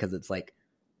Artie because it's, like,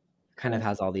 kind of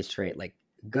has all these traits like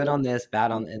good on this,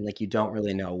 bad on, and like you don't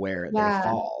really know where they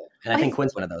fall. And I think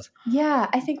Quinn's one of those. Yeah,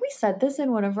 I think we said this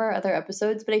in one of our other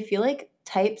episodes, but I feel like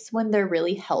types when they're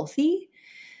really healthy,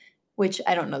 which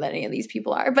I don't know that any of these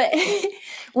people are, but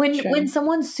when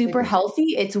someone's super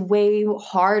healthy, it's way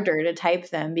harder to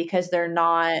type them because they're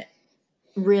not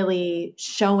really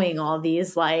showing all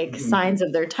these like signs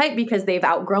of their type because they've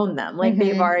outgrown them. Like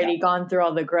they've already gone through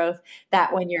all the growth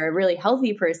that when you're a really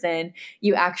healthy person,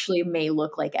 you actually may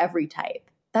look like every type.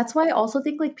 That's why I also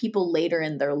think like people later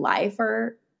in their life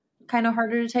are kind of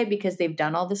harder to type because they've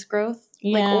done all this growth.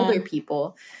 Like older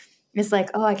people. It's like,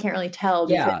 oh, I can't really tell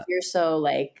because you're so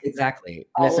like exactly.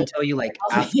 And it's until you like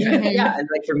ask and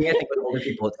like for me, I think with older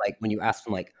people, it's like when you ask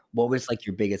them like, what was like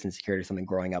your biggest insecurity or something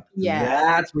growing up? Yeah,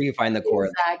 that's where you find the core.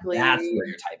 Exactly, that's where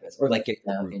your type is. Or like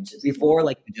before,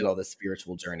 like you did all this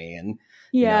spiritual journey and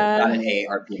got an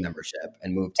AARP membership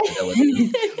and moved to the village.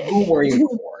 Who were you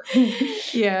before?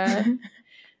 Yeah.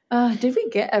 Did we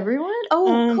get everyone?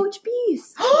 Oh, Coach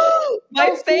Beast,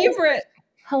 my favorite,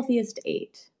 healthiest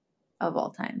 8. Of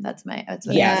all time. That's my I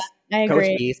agree.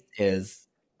 Coach Beast is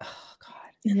God.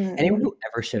 Anyone who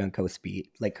ever shit on Coach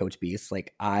Beast,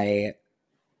 like I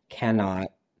cannot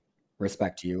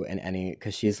respect you in any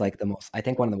because she's like the most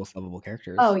one of the most lovable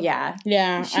characters. Oh yeah.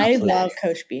 Yeah. I love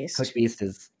Coach Beast. Coach Beast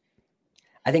is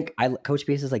Coach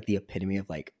Beast is like the epitome of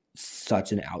like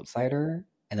such an outsider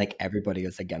and like everybody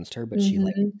is against her, but she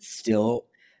like still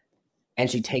and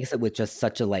she takes it with just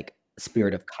such a like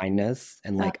spirit of kindness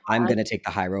and like I'm gonna take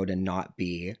the high road and not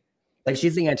be like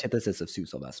she's the antithesis of Sue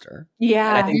Sylvester. Yeah,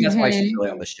 and I think that's why she's really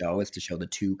on the show is to show the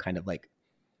two kind of like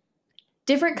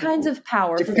different kinds of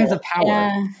power.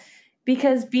 Yeah.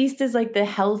 Because Beast is like the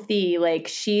healthy, like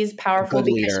she's powerful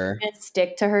because she's gonna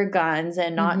stick to her guns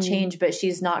and not change, but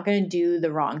she's not gonna do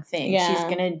the wrong thing. Yeah. She's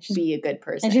gonna be a good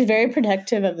person. And she's very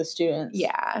protective of the students.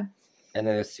 Yeah. And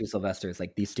then there's two Sylvesters,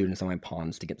 like these students are my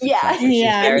pawns to get Yeah. success. Like,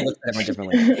 Yeah. Barry looks at everyone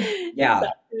differently. Yeah.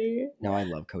 Exactly. No, I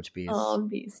love Coach Beast. Oh,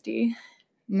 Beastie.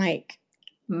 Mike.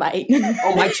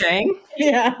 Oh, Mike Chang?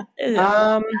 Yeah.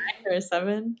 Or a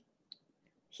 7.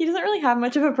 He doesn't really have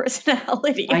much of a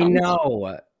personality. I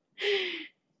know.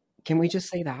 Can we just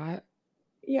say that?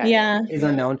 Yeah. He's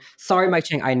unknown. Sorry, Mike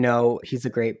Chang. I know he's a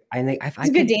great. I think He's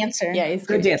a good dancer. Yeah, he's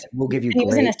good dancer. We'll give you. He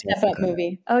was in a great Step Up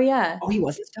movie. Oh yeah. Oh, he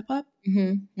was in Step Up.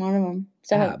 One of them.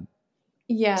 Step Up.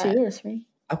 Yeah. 2 or 3.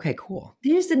 Okay, cool. They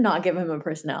just did not give him a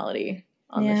personality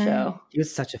on the show. He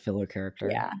was such a filler character.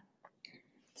 Yeah.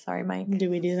 Sorry, Mike. Do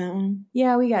we do that one?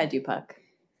 Yeah, we gotta do Puck.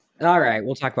 All right,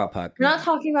 we'll talk about Puck. We're not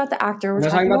talking about the actor. We're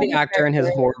talking about the actor and his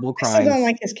horrible crimes. I still don't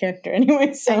like his character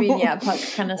anyway. So I mean, yeah, Puck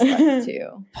kind of sucks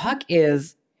too. Puck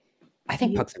is. I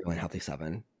think Puck's a really healthy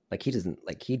 7. Like he doesn't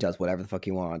like he does whatever the fuck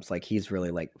he wants. Like he's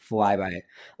really like fly by it.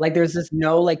 Like there's this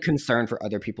no like concern for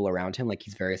other people around him. Like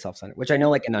he's very self-centered, which I know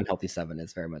like an unhealthy 7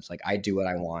 is very much like I do what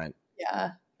I want.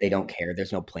 Yeah. They don't care.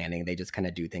 There's no planning. They just kind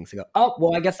of do things. They go, oh,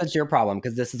 well, I guess that's your problem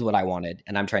because this is what I wanted.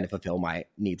 And I'm trying to fulfill my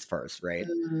needs first, right?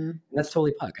 And that's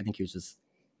totally Puck. I think he was just.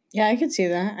 Yeah, I could see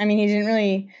that. I mean, he didn't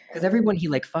really. Because everyone he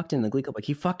like fucked in the Glee Club, like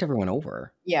he fucked everyone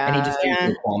over. Yeah. And he just didn't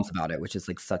feel qualms about it, which is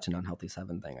like such an unhealthy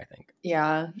 7 thing, I think.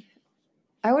 Yeah.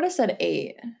 I would have said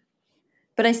 8.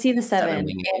 But I see the 7 and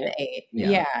 8.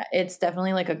 Yeah. It's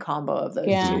definitely like a combo of those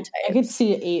two types. I could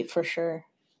see 8 for sure.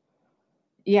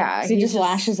 Yeah, he just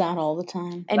lashes out all the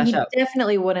time, and he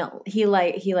definitely wouldn't. He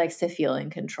likes to feel in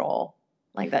control,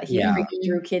 like that. He freaking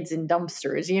threw kids in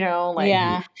dumpsters, you know. Like,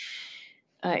 yeah.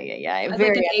 Very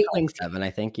like 8.7,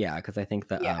 I think. Yeah, because I think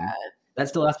that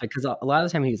that's the aspect. Because a lot of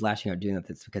the time he was lashing out doing that,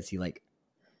 it's because he like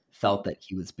felt that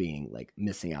he was being like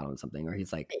missing out on something, or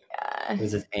he's like,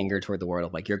 there's this anger toward the world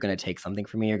of like, you're gonna take something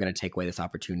from me, you're gonna take away this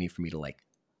opportunity for me to like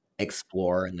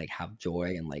explore and like have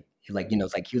joy and like you know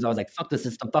it's like he was always like fuck the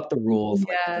system, fuck the rules.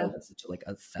 Yeah. Like, that's such like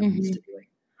a 7 to be like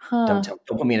don't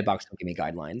put me in a box, don't give me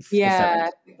guidelines. Yeah.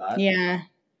 Yeah.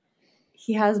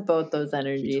 He has both those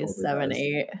energies, totally 7,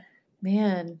 8.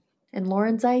 Man. And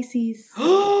Lauren's ices.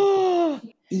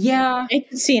 Yeah. I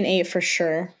can see an 8 for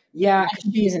sure. Yeah.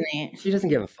 She's an 8. She doesn't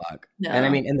give a fuck. No. And I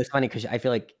mean, and it's funny because I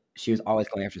feel like she was always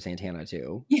going after Santana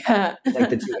too. Yeah. Like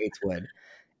the 2 8s would.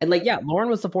 And like, yeah, Lauren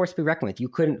was the force to be reckoned with. You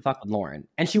couldn't fuck with Lauren.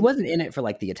 And she wasn't in it for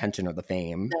like the attention or the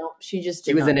fame. No, she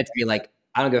was in it to be like,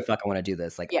 I don't give a fuck, I want to do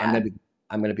this. Like I'm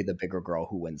gonna be the bigger girl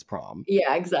who wins prom.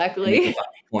 Yeah, exactly.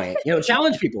 Point. You know,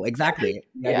 challenge people. Exactly.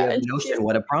 The notion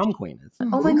what a prom queen is.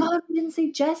 Oh my god, we didn't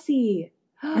say Jesse.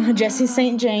 Jesse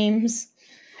St. James.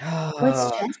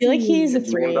 What's Jesse? I feel like he's a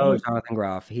 3. Oh, Jonathan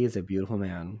Groff. He is a beautiful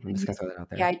man. I'm just gonna throw that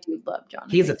out there. Yeah, I do love Jonathan.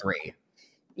 He's a 3.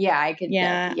 Yeah, I could.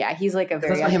 Yeah, he's like a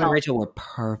very. That's why him and Rachel were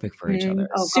perfect for each other.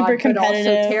 Oh, super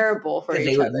competitive. Also terrible for each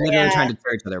other. They were literally trying to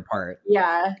tear each other apart.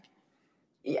 Yeah,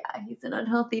 he's an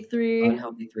unhealthy 3.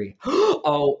 Unhealthy 3.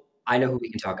 Oh, I know who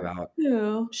we can talk about.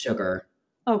 Who? Sugar.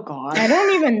 Oh God, I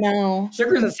don't even know.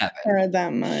 Sugar's a 7. Her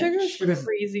that much. Sugar's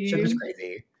crazy. Sugar's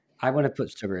crazy. I want to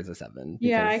put Sugar as a 7.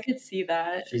 Yeah, I could see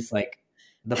that. She's like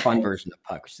the fun version of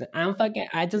Puck. She's like,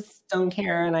 I just don't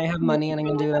care, and I have money, and I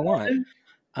can do what I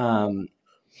want.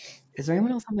 Is there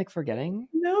anyone else I'm like forgetting?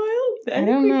 No, I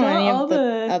don't know any of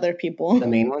the other people. The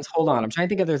main ones. Hold on, I'm trying to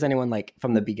think if there's anyone like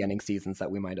from the beginning seasons that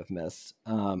we might have missed.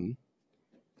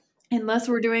 Unless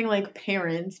we're doing like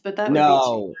parents, but that I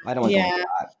don't want to do that.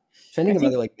 I'm trying to think of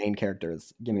other like main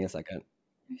characters. Give me a second.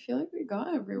 I feel like we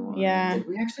got everyone. Yeah. Did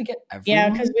we actually get everyone? Yeah,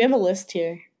 because we have a list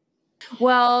here.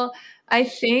 Well, I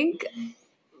think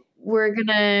we're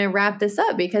gonna wrap this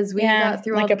up because we got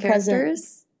through all the characters.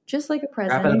 Present. Just like a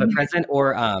present. Wrap it up a present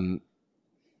or a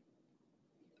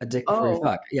dick for your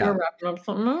fuck. Yeah. You're wrapping up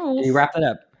something else. You wrap it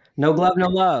up. No glove, no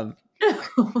love.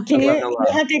 You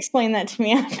have to explain that to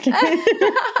me after.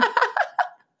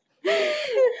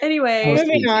 Anyway,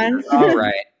 moving on. All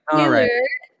right. Taylor,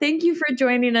 thank you for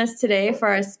joining us today for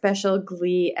our special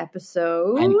Glee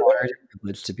episode. I'm honored and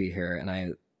privileged to be here, and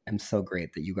I am so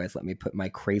great that you guys let me put my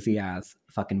crazy ass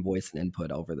fucking voice and input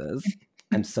over this.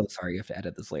 I'm so sorry you have to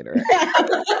edit this later.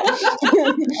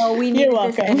 Oh, we need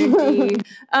this energy.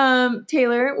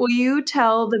 Taylor, will you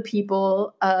tell the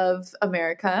people of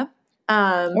America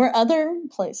or other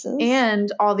places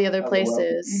and all the other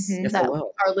places that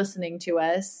are listening to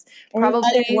us, or probably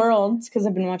other worlds, because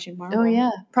I've been watching Marvel. Oh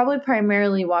yeah, probably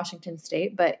primarily Washington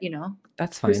State, but you know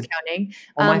that's fine. Who's counting?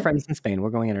 All my friends in Spain,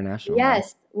 we're going international.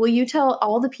 Yes. Now. Will you tell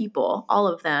all the people, all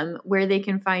of them, where they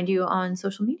can find you on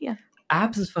social media?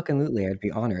 Absolutely, I'd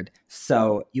be honored.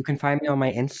 So you can find me on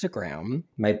my Instagram,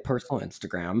 my personal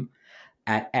Instagram.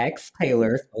 at X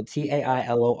Taylor, so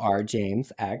Tailor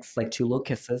James X, like 2 little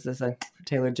kisses. Is a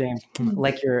Taylor James,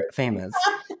 like you're famous.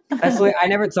 That's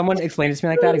what someone explained it to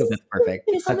me like that. I go, that's perfect.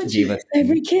 Such a diva.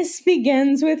 Every kiss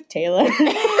begins with Taylor.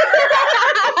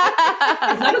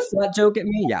 Is that a slut joke at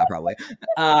me? Yeah, probably.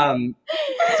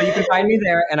 So you can find me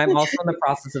there, and I'm also in the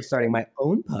process of starting my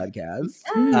own podcast.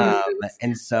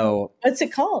 And so, what's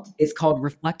it called? It's called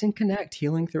Reflect and Connect: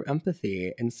 Healing Through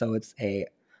Empathy. And so it's a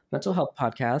mental health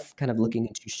podcast, kind of looking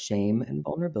into shame and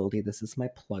vulnerability. This is my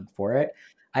plug for it.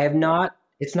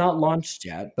 It's not launched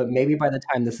yet, but maybe by the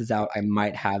time this is out, I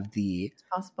might have the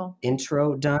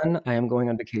intro done. I am going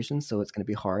on vacation, so it's going to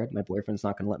be hard. My boyfriend's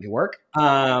not going to let me work.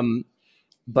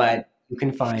 But you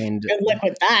can find. Good luck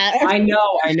with that. I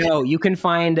know. You can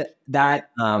find that.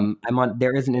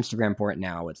 There is an Instagram for it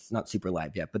now. It's not super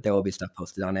live yet, but there will be stuff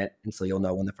posted on it, and so you'll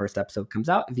know when the first episode comes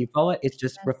out. If you follow it, it's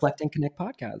just Reflect and Connect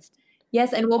podcast.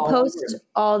 Yes, and we'll post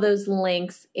all those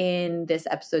links in this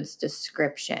episode's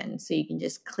description. So you can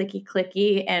just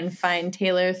clicky and find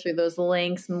Taylor through those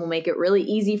links, and we'll make it really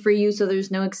easy for you so there's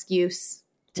no excuse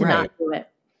to not do it.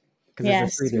 Because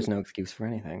as a free, there's no excuse for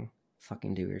anything.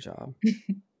 Fucking do your job.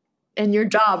 And your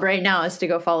job right now is to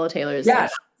go follow Taylor's.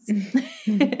 Yes. Make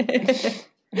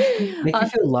me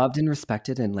feel loved and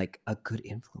respected and like a good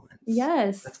influence.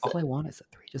 Yes. That's all I want is a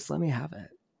 3. Just let me have it.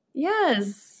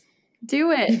 Yes.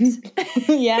 Do it.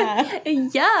 Yeah.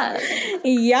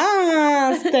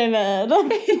 Yes, David.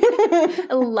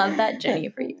 I love that, Jenny,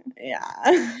 for you.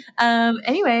 Yeah.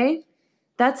 Anyway,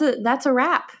 that's a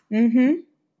wrap. Mm-hmm.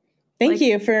 Thank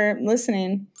you for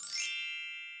listening.